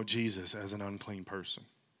to know Jesus as an unclean person.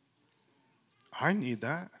 I need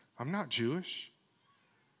that. I'm not Jewish.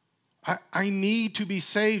 I need to be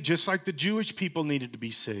saved just like the Jewish people needed to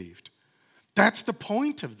be saved. That's the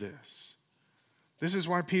point of this. This is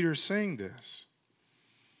why Peter is saying this.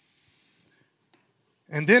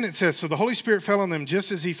 And then it says, so the Holy Spirit fell on them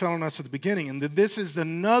just as he fell on us at the beginning. And this is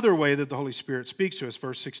another way that the Holy Spirit speaks to us,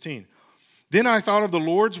 verse 16. Then I thought of the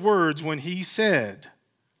Lord's words when he said.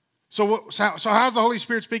 So how's the Holy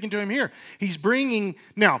Spirit speaking to him here? He's bringing,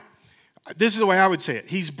 now, this is the way I would say it.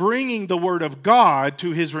 He's bringing the word of God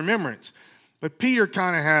to his remembrance. But Peter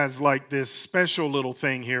kind of has like this special little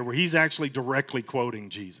thing here where he's actually directly quoting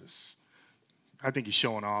Jesus. I think he's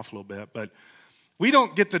showing off a little bit. But We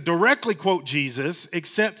don't get to directly quote Jesus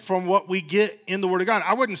except from what we get in the Word of God.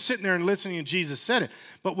 I wasn't sitting there and listening and Jesus said it.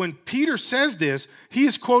 But when Peter says this, he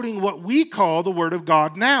is quoting what we call the Word of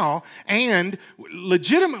God now, and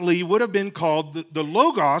legitimately would have been called the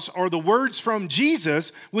Logos, or the words from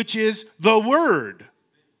Jesus, which is the Word.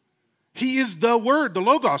 He is the Word, the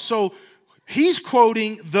Logos. So he's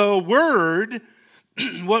quoting the Word.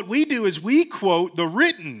 What we do is we quote the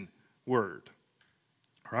written Word,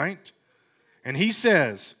 right? And he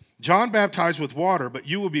says, John baptized with water, but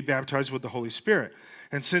you will be baptized with the Holy Spirit.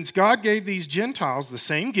 And since God gave these Gentiles the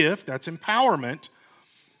same gift, that's empowerment,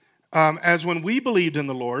 as when we believed in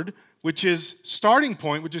the Lord, which is starting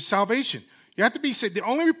point, which is salvation. You have to be saved. The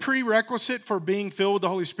only prerequisite for being filled with the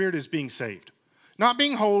Holy Spirit is being saved. Not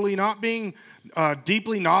being holy, not being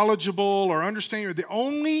deeply knowledgeable or understanding. The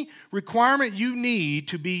only requirement you need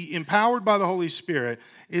to be empowered by the Holy Spirit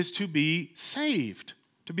is to be saved,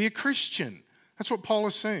 to be a Christian. That's what Paul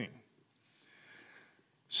is saying.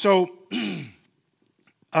 So,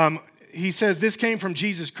 he says, this came from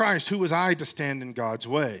Jesus Christ, who was I to stand in God's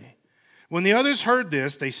way. When the others heard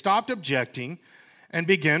this, they stopped objecting and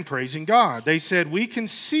began praising God. They said, we can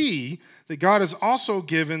see that God has also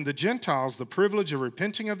given the Gentiles the privilege of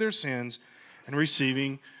repenting of their sins and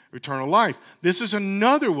receiving eternal life. This is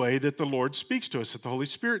another way that the Lord speaks to us, that the Holy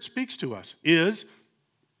Spirit speaks to us, is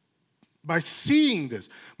by seeing this.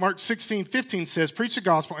 Mark 16:15 says, preach the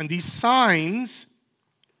gospel, and these signs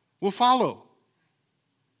will follow.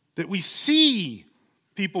 That we see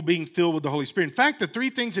people being filled with the Holy Spirit. In fact, the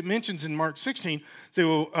three things it mentions in Mark 16, they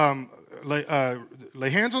will lay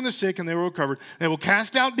hands on the sick and they will recover. They will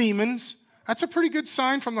cast out demons. That's a pretty good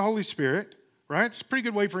sign from the Holy Spirit, right? It's a pretty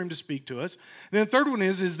good way for him to speak to us. And then the third one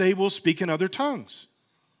is they will speak in other tongues.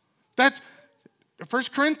 That's 1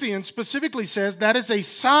 Corinthians specifically says that is a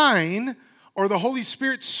sign, or the Holy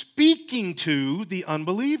Spirit speaking to the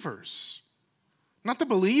unbelievers. Not the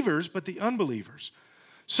believers, but the unbelievers.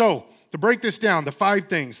 So, to break this down, the 5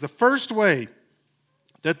 things. The first way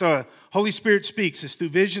that the Holy Spirit speaks is through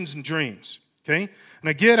visions and dreams. Okay? And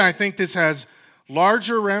again, I think this has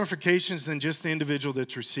larger ramifications than just the individual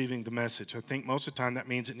that's receiving the message. I think most of the time that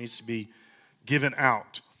means it needs to be given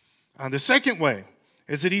out. The second way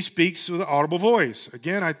is that he speaks with an audible voice.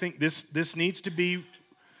 Again, I think this needs to be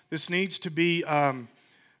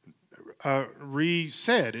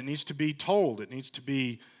re-said. It needs to be told. It needs to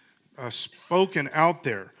be spoken out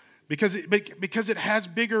there because it has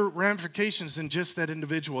bigger ramifications than just that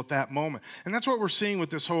individual at that moment. And that's what we're seeing with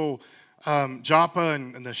this whole Joppa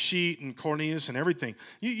and the sheet and Cornelius and everything.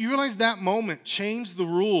 You realize that moment changed the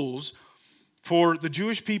rules for the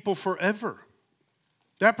Jewish people forever.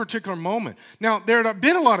 That particular moment. Now, there have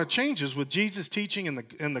been a lot of changes with Jesus' teaching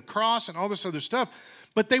and the cross and all this other stuff,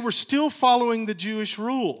 but they were still following the Jewish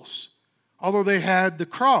rules, although they had the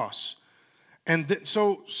cross. And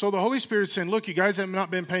so the Holy Spirit is saying, look, you guys have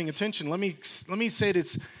not been paying attention. Let me say it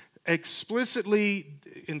as explicitly,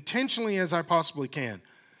 intentionally as I possibly can.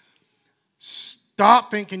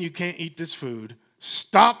 Stop thinking you can't eat this food.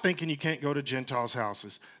 Stop thinking you can't go to Gentiles'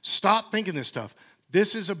 houses. Stop thinking this stuff.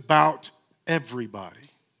 This is about everybody.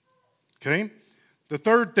 Okay? The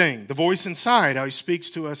third thing, the voice inside, how he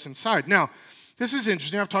speaks to us inside. Now, this is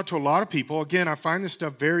interesting. I've talked to a lot of people. Again, I find this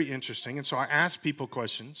stuff very interesting, and so I ask people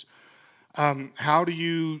questions. How do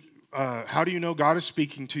you know God is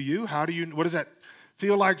speaking to you? What does that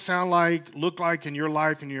feel like, sound like, look like in your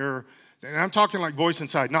life? And I'm talking like voice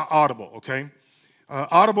inside, not audible, okay?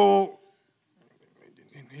 Audible,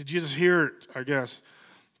 you just hear it, I guess.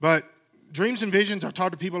 But dreams and visions, I've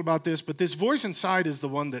talked to people about this, but this voice inside is the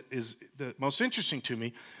one that is the most interesting to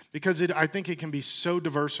me because I think it can be so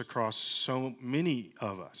diverse across so many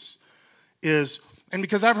of us. And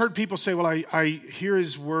because I've heard people say, well, I hear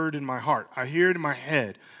his word in my heart. I hear it in my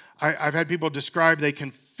head. I've had people describe they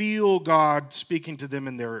can feel God speaking to them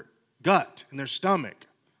in their gut, in their stomach.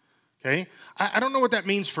 Okay? I don't know what that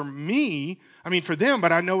means for me. I mean, for them,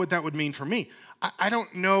 but I know what that would mean for me. I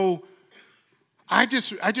don't know. I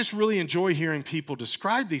just really enjoy hearing people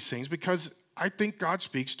describe these things because I think God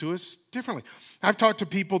speaks to us differently. I've talked to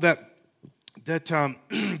people that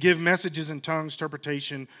give messages in tongues,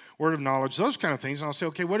 interpretation, word of knowledge, those kind of things. And I'll say,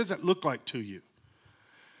 okay, what does that look like to you?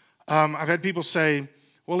 I've had people say,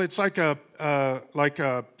 well, it's like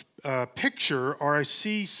a picture, or I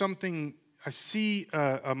see something,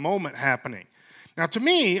 a moment happening. Now, to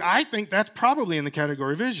me, I think that's probably in the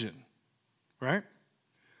category of vision, right?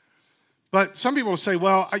 But some people will say,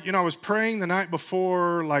 well, I was praying the night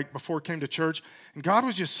before, before I came to church, and God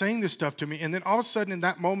was just saying this stuff to me. And then all of a sudden, in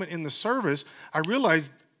that moment in the service, I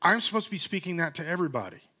realized I'm supposed to be speaking that to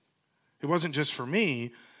everybody. It wasn't just for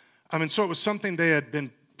me. So it was something they had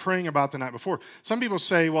been praying about the night before. Some people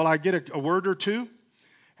say, well, I get a word or two,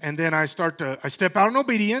 and then I step out in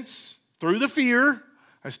obedience through the fear.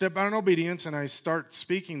 I step out in obedience, and I start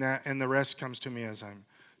speaking that, and the rest comes to me as I'm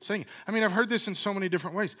saying. I've heard this in so many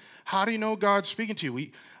different ways. How do you know God's speaking to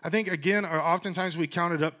you? I think, again, oftentimes we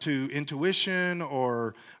count it up to intuition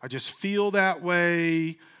or I just feel that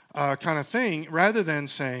way kind of thing, rather than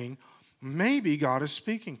saying, maybe God is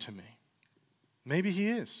speaking to me. Maybe he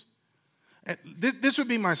is. This would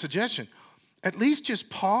be my suggestion. At least just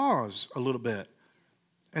pause a little bit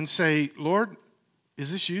and say, Lord,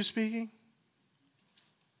 is this you speaking?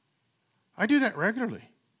 I do that regularly.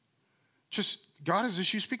 Just, God, is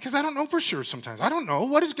this you speaking? Because I don't know for sure sometimes. I don't know.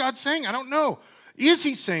 What is God saying? I don't know. Is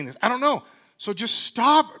he saying this? I don't know. So just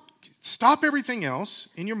stop everything else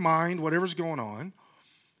in your mind, whatever's going on,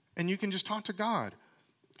 and you can just talk to God.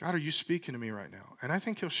 God, are you speaking to me right now? And I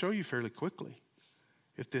think he'll show you fairly quickly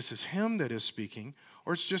if this is him that is speaking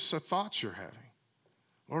or it's just the thoughts you're having.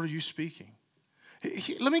 Lord, are you speaking?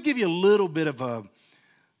 Let me give you a little bit of a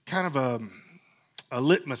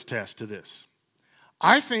litmus test to this.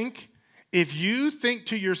 I think if you think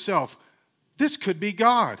to yourself, this could be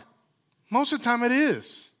God, most of the time it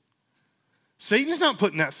is. Satan's not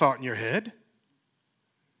putting that thought in your head.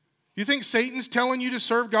 You think Satan's telling you to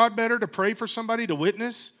serve God better, to pray for somebody, to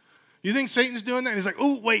witness? You think Satan's doing that? And he's like,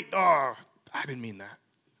 oh, wait, I didn't mean that.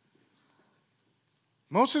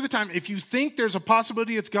 Most of the time, if you think there's a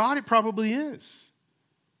possibility it's God, it probably is.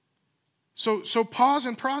 So pause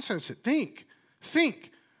and process it. Think.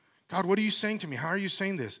 God, what are you saying to me? How are you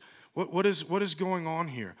saying this? What is going on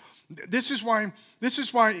here? This is why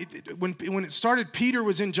when it started, Peter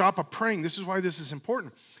was in Joppa praying. This is why this is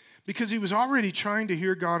important. Because he was already trying to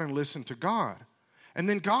hear God and listen to God. And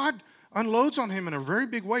then God unloads on him in a very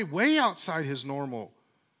big way outside his normal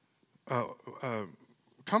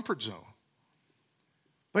comfort zone.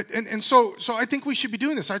 So I think we should be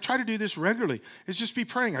doing this. I try to do this regularly. It's just be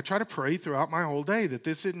praying. I try to pray throughout my whole day that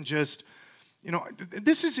this isn't just,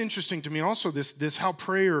 this is interesting to me also, this how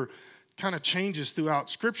prayer kind of changes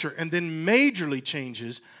throughout Scripture and then majorly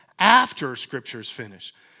changes after Scripture is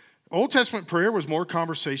finished. Old Testament prayer was more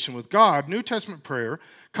conversation with God. New Testament prayer,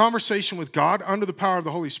 conversation with God under the power of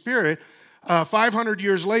the Holy Spirit. 500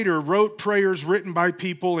 years later, wrote prayers written by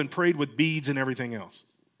people and prayed with beads and everything else.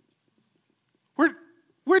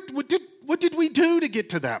 What did we do to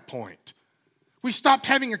get to that point? We stopped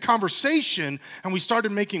having a conversation and we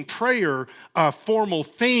started making prayer a formal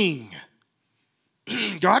thing.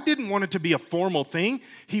 God didn't want it to be a formal thing.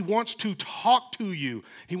 He wants to talk to you.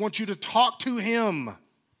 He wants you to talk to him.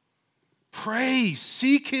 Pray,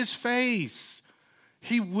 seek his face.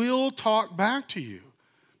 He will talk back to you.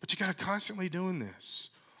 But you got to constantly doing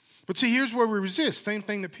this. But see, here's where we resist. Same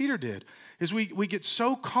thing that Peter did, is we get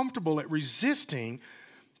so comfortable at resisting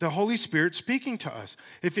the Holy Spirit speaking to us.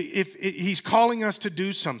 If he's calling us to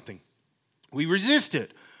do something, we resist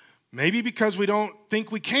it. Maybe because we don't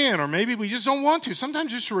think we can, or maybe we just don't want to.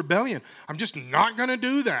 Sometimes it's a rebellion. I'm just not going to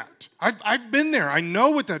do that. I've been there. I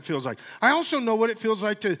know what that feels like. I also know what it feels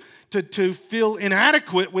like to feel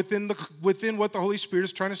inadequate within what the Holy Spirit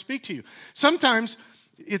is trying to speak to you. Sometimes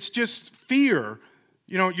it's just fear.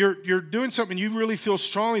 You're doing something you really feel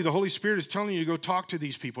strongly. The Holy Spirit is telling you to go talk to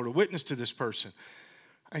these people, to witness to this person.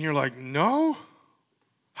 And you're like, no,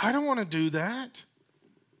 I don't want to do that.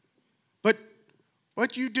 But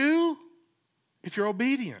what you do, if you're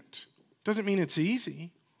obedient, doesn't mean it's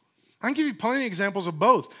easy. I can give you plenty of examples of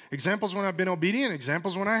both. Examples when I've been obedient,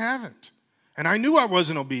 examples when I haven't. And I knew I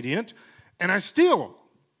wasn't obedient, and I still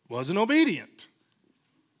wasn't obedient.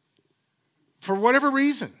 For whatever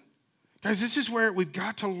reason. Guys, this is where we've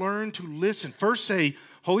got to learn to listen. First say,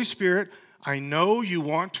 Holy Spirit, I know you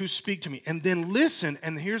want to speak to me. And then listen,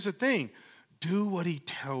 and here's the thing. Do what he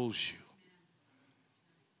tells you.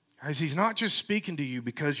 Guys, he's not just speaking to you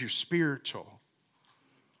because you're spiritual.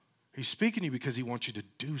 He's speaking to you because he wants you to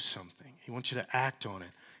do something. He wants you to act on it.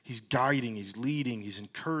 He's guiding, he's leading, he's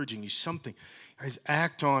encouraging, he's something. Guys,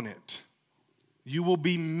 act on it. You will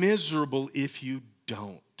be miserable if you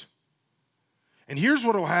don't. And here's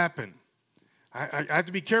what will happen. I have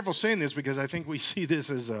to be careful saying this because I think we see this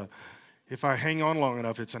as if I hang on long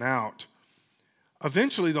enough, it's an out.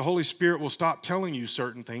 Eventually, the Holy Spirit will stop telling you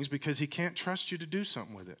certain things because he can't trust you to do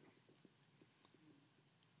something with it.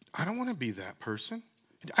 I don't want to be that person.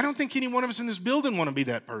 I don't think any one of us in this building want to be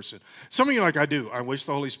that person. Some of you are like, I do. I wish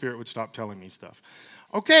the Holy Spirit would stop telling me stuff.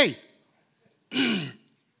 Okay.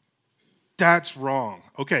 That's wrong.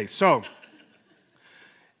 Okay, so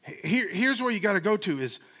here's where you got to go to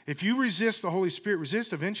is if you resist the Holy Spirit,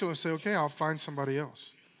 eventually say, okay, I'll find somebody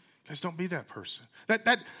else. Guys, don't be that person.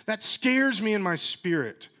 That scares me in my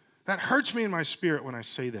spirit. That hurts me in my spirit when I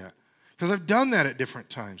say that. Because I've done that at different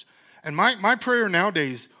times. And my prayer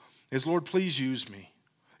nowadays is, Lord, please use me.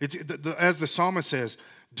 As the psalmist says,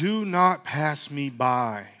 do not pass me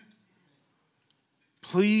by.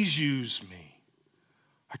 Please use me.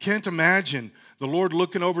 I can't imagine the Lord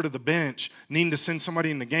looking over to the bench, needing to send somebody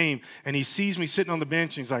in the game, and he sees me sitting on the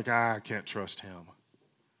bench, and he's like, I can't trust him.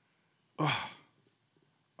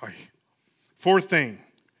 Fourth thing,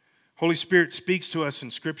 Holy Spirit speaks to us in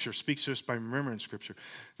Scripture, speaks to us by remembering Scripture.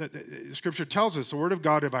 Scripture tells us, the Word of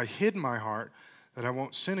God, have I hid in my heart that I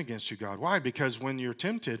won't sin against you, God. Why? Because when you're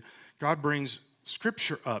tempted, God brings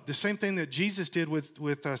Scripture up. The same thing that Jesus did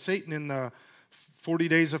with Satan in the 40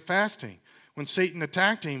 days of fasting. When Satan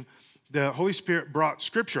attacked him, the Holy Spirit brought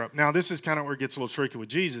Scripture up. Now, this is kind of where it gets a little tricky with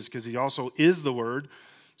Jesus, because he also is the Word.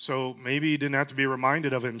 So maybe he didn't have to be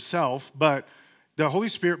reminded of himself, but the Holy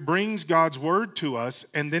Spirit brings God's Word to us,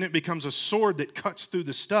 and then it becomes a sword that cuts through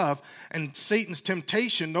the stuff, and Satan's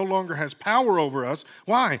temptation no longer has power over us.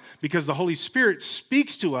 Why? Because the Holy Spirit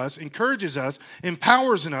speaks to us, encourages us,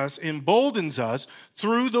 empowers us, emboldens us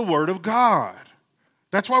through the Word of God.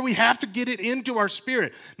 That's why we have to get it into our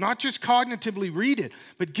spirit, not just cognitively read it,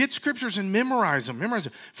 but get scriptures and memorize them.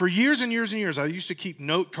 For years and years and years, I used to keep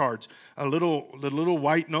note cards, the little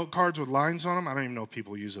white note cards with lines on them. I don't even know if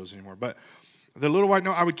people use those anymore, but the little white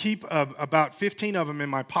note, I would keep about 15 of them in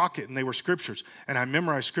my pocket, and they were scriptures, and I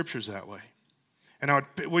memorized scriptures that way. And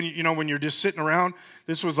when you're just sitting around,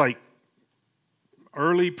 this was like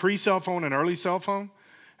early pre-cell phone and early cell phone,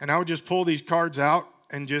 and I would just pull these cards out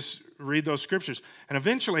and just read those scriptures. And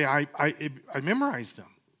eventually I memorized them.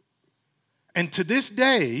 And to this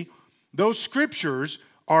day, those scriptures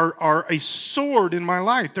are a sword in my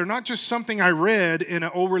life. They're not just something I read in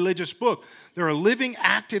an old religious book. They're a living,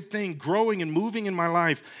 active thing growing and moving in my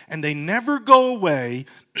life. And they never go away.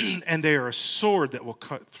 And they are a sword that will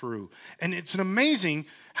cut through. And it's amazing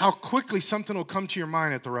how quickly something will come to your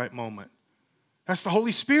mind at the right moment. That's the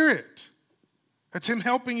Holy Spirit. That's Him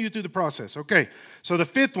helping you through the process. Okay, so the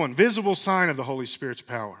fifth one, visible sign of the Holy Spirit's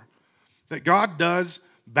power. That God does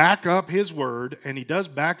back up His Word, and He does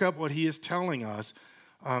back up what He is telling us,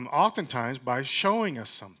 oftentimes by showing us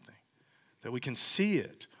something. That we can see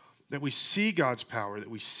it. That we see God's power. That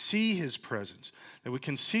we see His presence. That we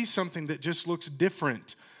can see something that just looks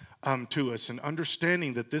different to us, and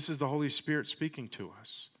understanding that this is the Holy Spirit speaking to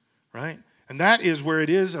us. Right? And that is where it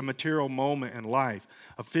is a material moment in life.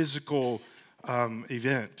 A physical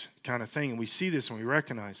event kind of thing. And we see this and we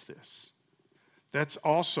recognize this. That's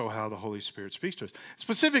also how the Holy Spirit speaks to us.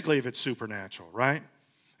 Specifically if it's supernatural, right?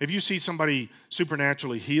 If you see somebody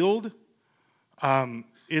supernaturally healed, you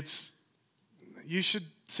should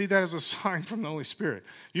see that as a sign from the Holy Spirit.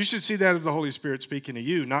 You should see that as the Holy Spirit speaking to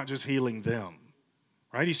you, not just healing them.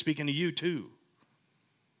 Right? He's speaking to you too.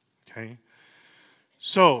 Okay?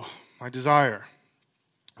 So, my desire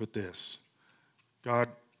with this, God,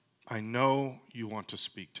 I know you want to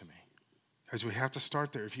speak to me. Because we have to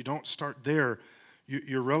start there. If you don't start there,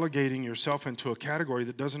 you're relegating yourself into a category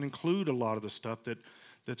that doesn't include a lot of the stuff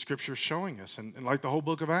that Scripture is showing us. And like the whole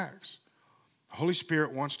book of Acts. The Holy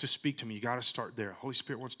Spirit wants to speak to me. You got to start there. Holy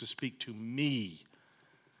Spirit wants to speak to me.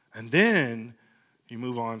 And then you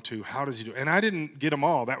move on to how does He do it? And I didn't get them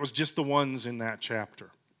all. That was just the ones in that chapter.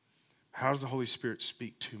 How does the Holy Spirit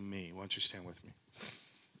speak to me? Why don't you stand with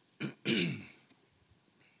me?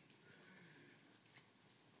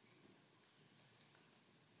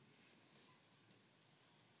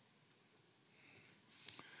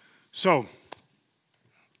 So,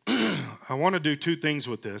 I want to do two things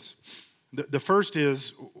with this. The first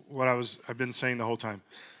is what I've been saying the whole time.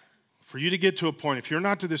 For you to get to a point, if you're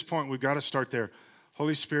not to this point, we've got to start there.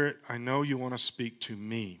 Holy Spirit, I know you want to speak to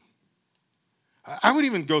me. I would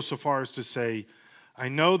even go so far as to say, I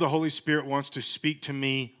know the Holy Spirit wants to speak to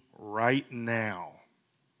me right now.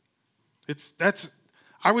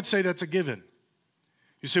 I would say that's a given.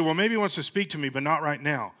 You say, well, maybe He wants to speak to me, but not right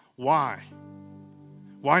now. Why?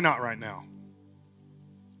 Why not right now?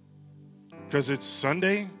 Because it's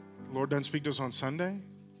Sunday? The Lord doesn't speak to us on Sunday?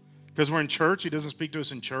 Because we're in church? He doesn't speak to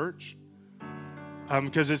us in church?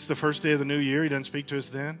 Because it's the first day of the new year? He doesn't speak to us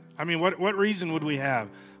then? I mean, what reason would we have?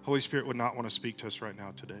 Holy Spirit would not want to speak to us right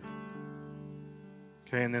now today.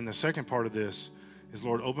 Okay, and then the second part of this is,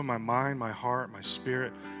 Lord, open my mind, my heart, my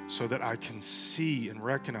spirit, so that I can see and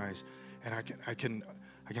recognize, and I can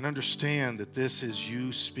understand that this is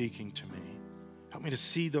you speaking to me. Help me to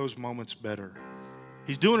see those moments better.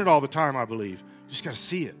 He's doing it all the time, I believe. You just got to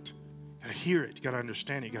see it. You got to hear it. You got to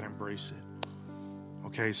understand it. You got to embrace it.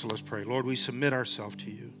 Okay, so let's pray. Lord, we submit ourselves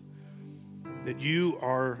to you. That you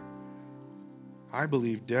are I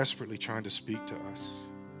believe, desperately trying to speak to us.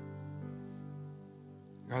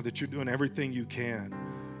 God, that you're doing everything you can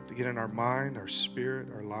to get in our mind, our spirit,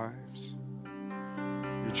 our lives.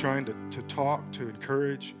 You're trying to talk, to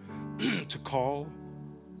encourage, to call.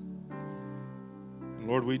 And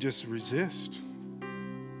Lord, we just resist.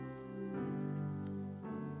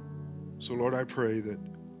 So Lord, I pray that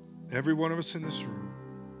every one of us in this room,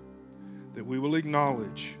 that we will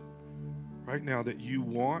acknowledge right now that you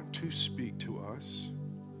want to speak to us.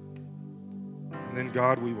 And then,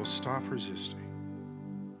 God, we will stop resisting.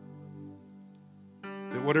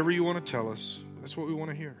 That whatever you want to tell us, that's what we want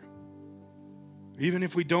to hear. Even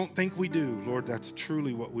if we don't think we do, Lord, that's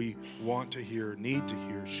truly what we want to hear, need to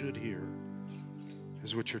hear, should hear,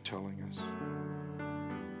 is what you're telling us.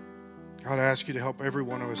 God, I ask you to help every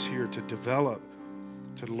one of us here to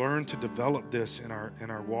learn to develop this in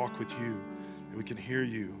our walk with you, that we can hear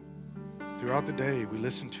you. Throughout the day, we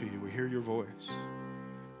listen to you, we hear your voice.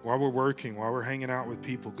 While we're working, while we're hanging out with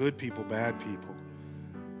people, good people, bad people,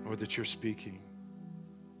 Lord, that you're speaking,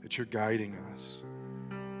 that you're guiding us,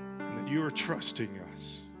 and that you are trusting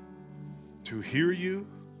us to hear you,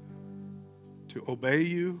 to obey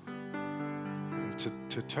you, and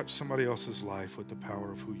to touch somebody else's life with the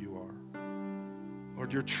power of who you are.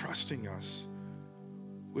 Lord, you're trusting us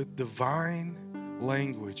with divine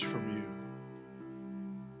language from you.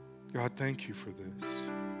 God, thank you for this.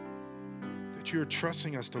 That you're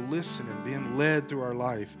trusting us to listen and being led through our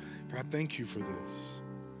life. God, thank you for this.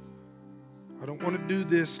 I don't want to do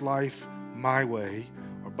this life my way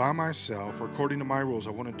or by myself or according to my rules.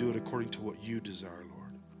 I want to do it according to what you desire,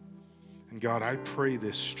 Lord. And God, I pray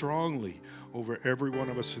this strongly over every one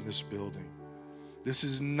of us in this building. This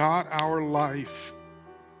is not our life.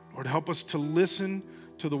 Lord, help us to listen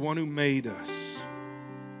to the one who made us.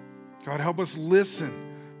 God, help us listen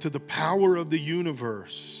to the power of the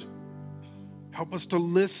universe. Help us to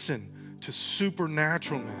listen to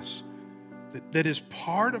supernaturalness that is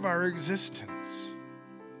part of our existence.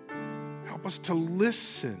 Help us to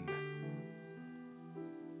listen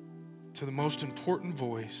to the most important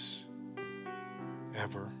voice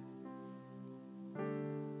ever.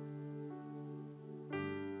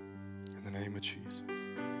 In the name of Jesus.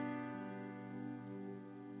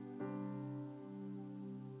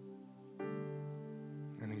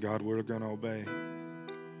 God, we're going to obey.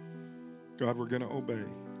 God, we're going to obey.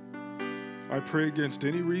 I pray against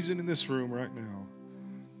any reason in this room right now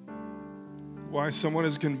why someone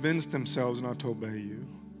has convinced themselves not to obey you.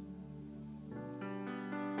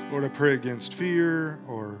 Lord, I pray against fear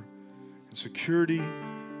or insecurity.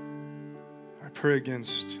 I pray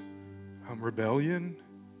against rebellion.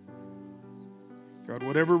 God,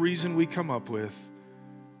 whatever reason we come up with,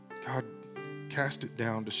 God, cast it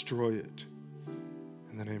down, destroy it.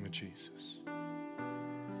 In the name of Jesus.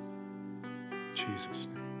 In Jesus'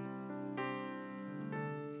 name.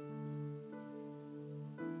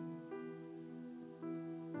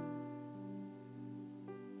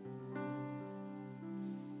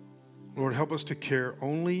 Lord, help us to care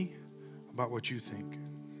only about what you think,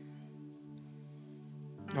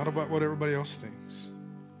 not about what everybody else thinks.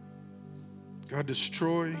 God,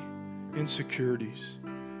 destroy insecurities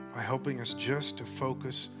by helping us just to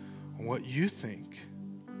focus on what you think.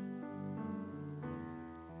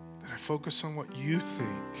 I focus on what you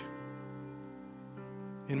think.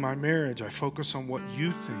 In my marriage, I focus on what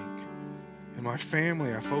you think. In my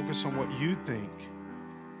family, I focus on what you think.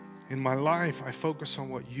 In my life, I focus on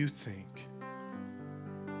what you think.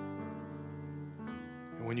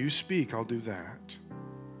 And when you speak, I'll do that.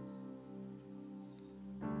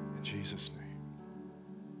 In Jesus' name.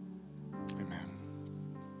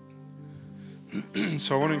 Amen.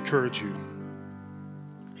 So I want to encourage you.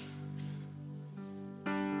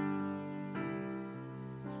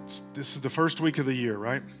 This is the first week of the year,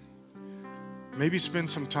 right? Maybe spend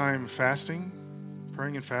some time fasting,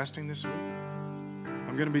 praying and fasting this week.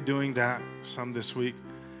 I'm going to be doing that some this week.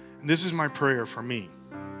 And this is my prayer for me.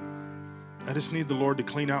 I just need the Lord to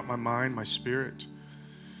clean out my mind, my spirit,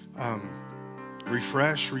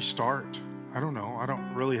 refresh, restart. I don't know. I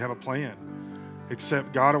don't really have a plan.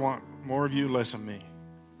 Except, God, I want more of you, less of me.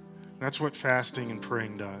 That's what fasting and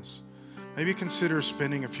praying does. Maybe consider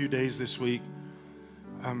spending a few days this week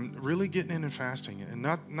really getting in and fasting. And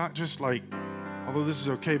not just like, although this is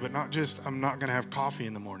okay, but not just, I'm not going to have coffee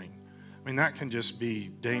in the morning. I mean, that can just be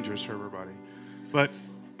dangerous for everybody. But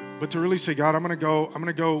to really say, God, I'm going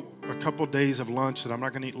to go a couple days of lunch that I'm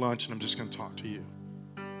not going to eat lunch and I'm just going to talk to you.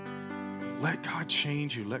 Let God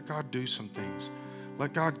change you. Let God do some things.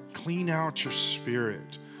 Let God clean out your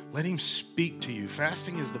spirit. Let him speak to you.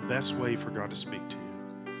 Fasting is the best way for God to speak to you.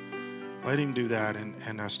 Let him do that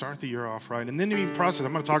and start the year off right. And then even process,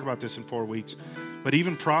 I'm going to talk about this in 4 weeks, but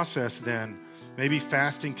even process then, maybe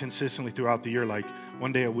fasting consistently throughout the year, like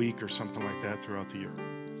 1 day a week or something like that throughout the year.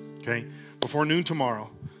 Okay? Before noon tomorrow,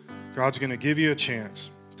 God's going to give you a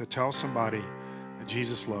chance to tell somebody that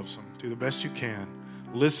Jesus loves them. Do the best you can.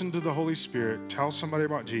 Listen to the Holy Spirit. Tell somebody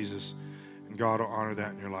about Jesus, and God will honor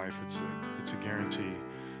that in your life. It's a guarantee.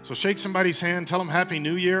 So shake somebody's hand. Tell them Happy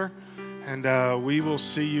New Year, and we will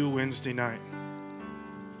see you Wednesday night.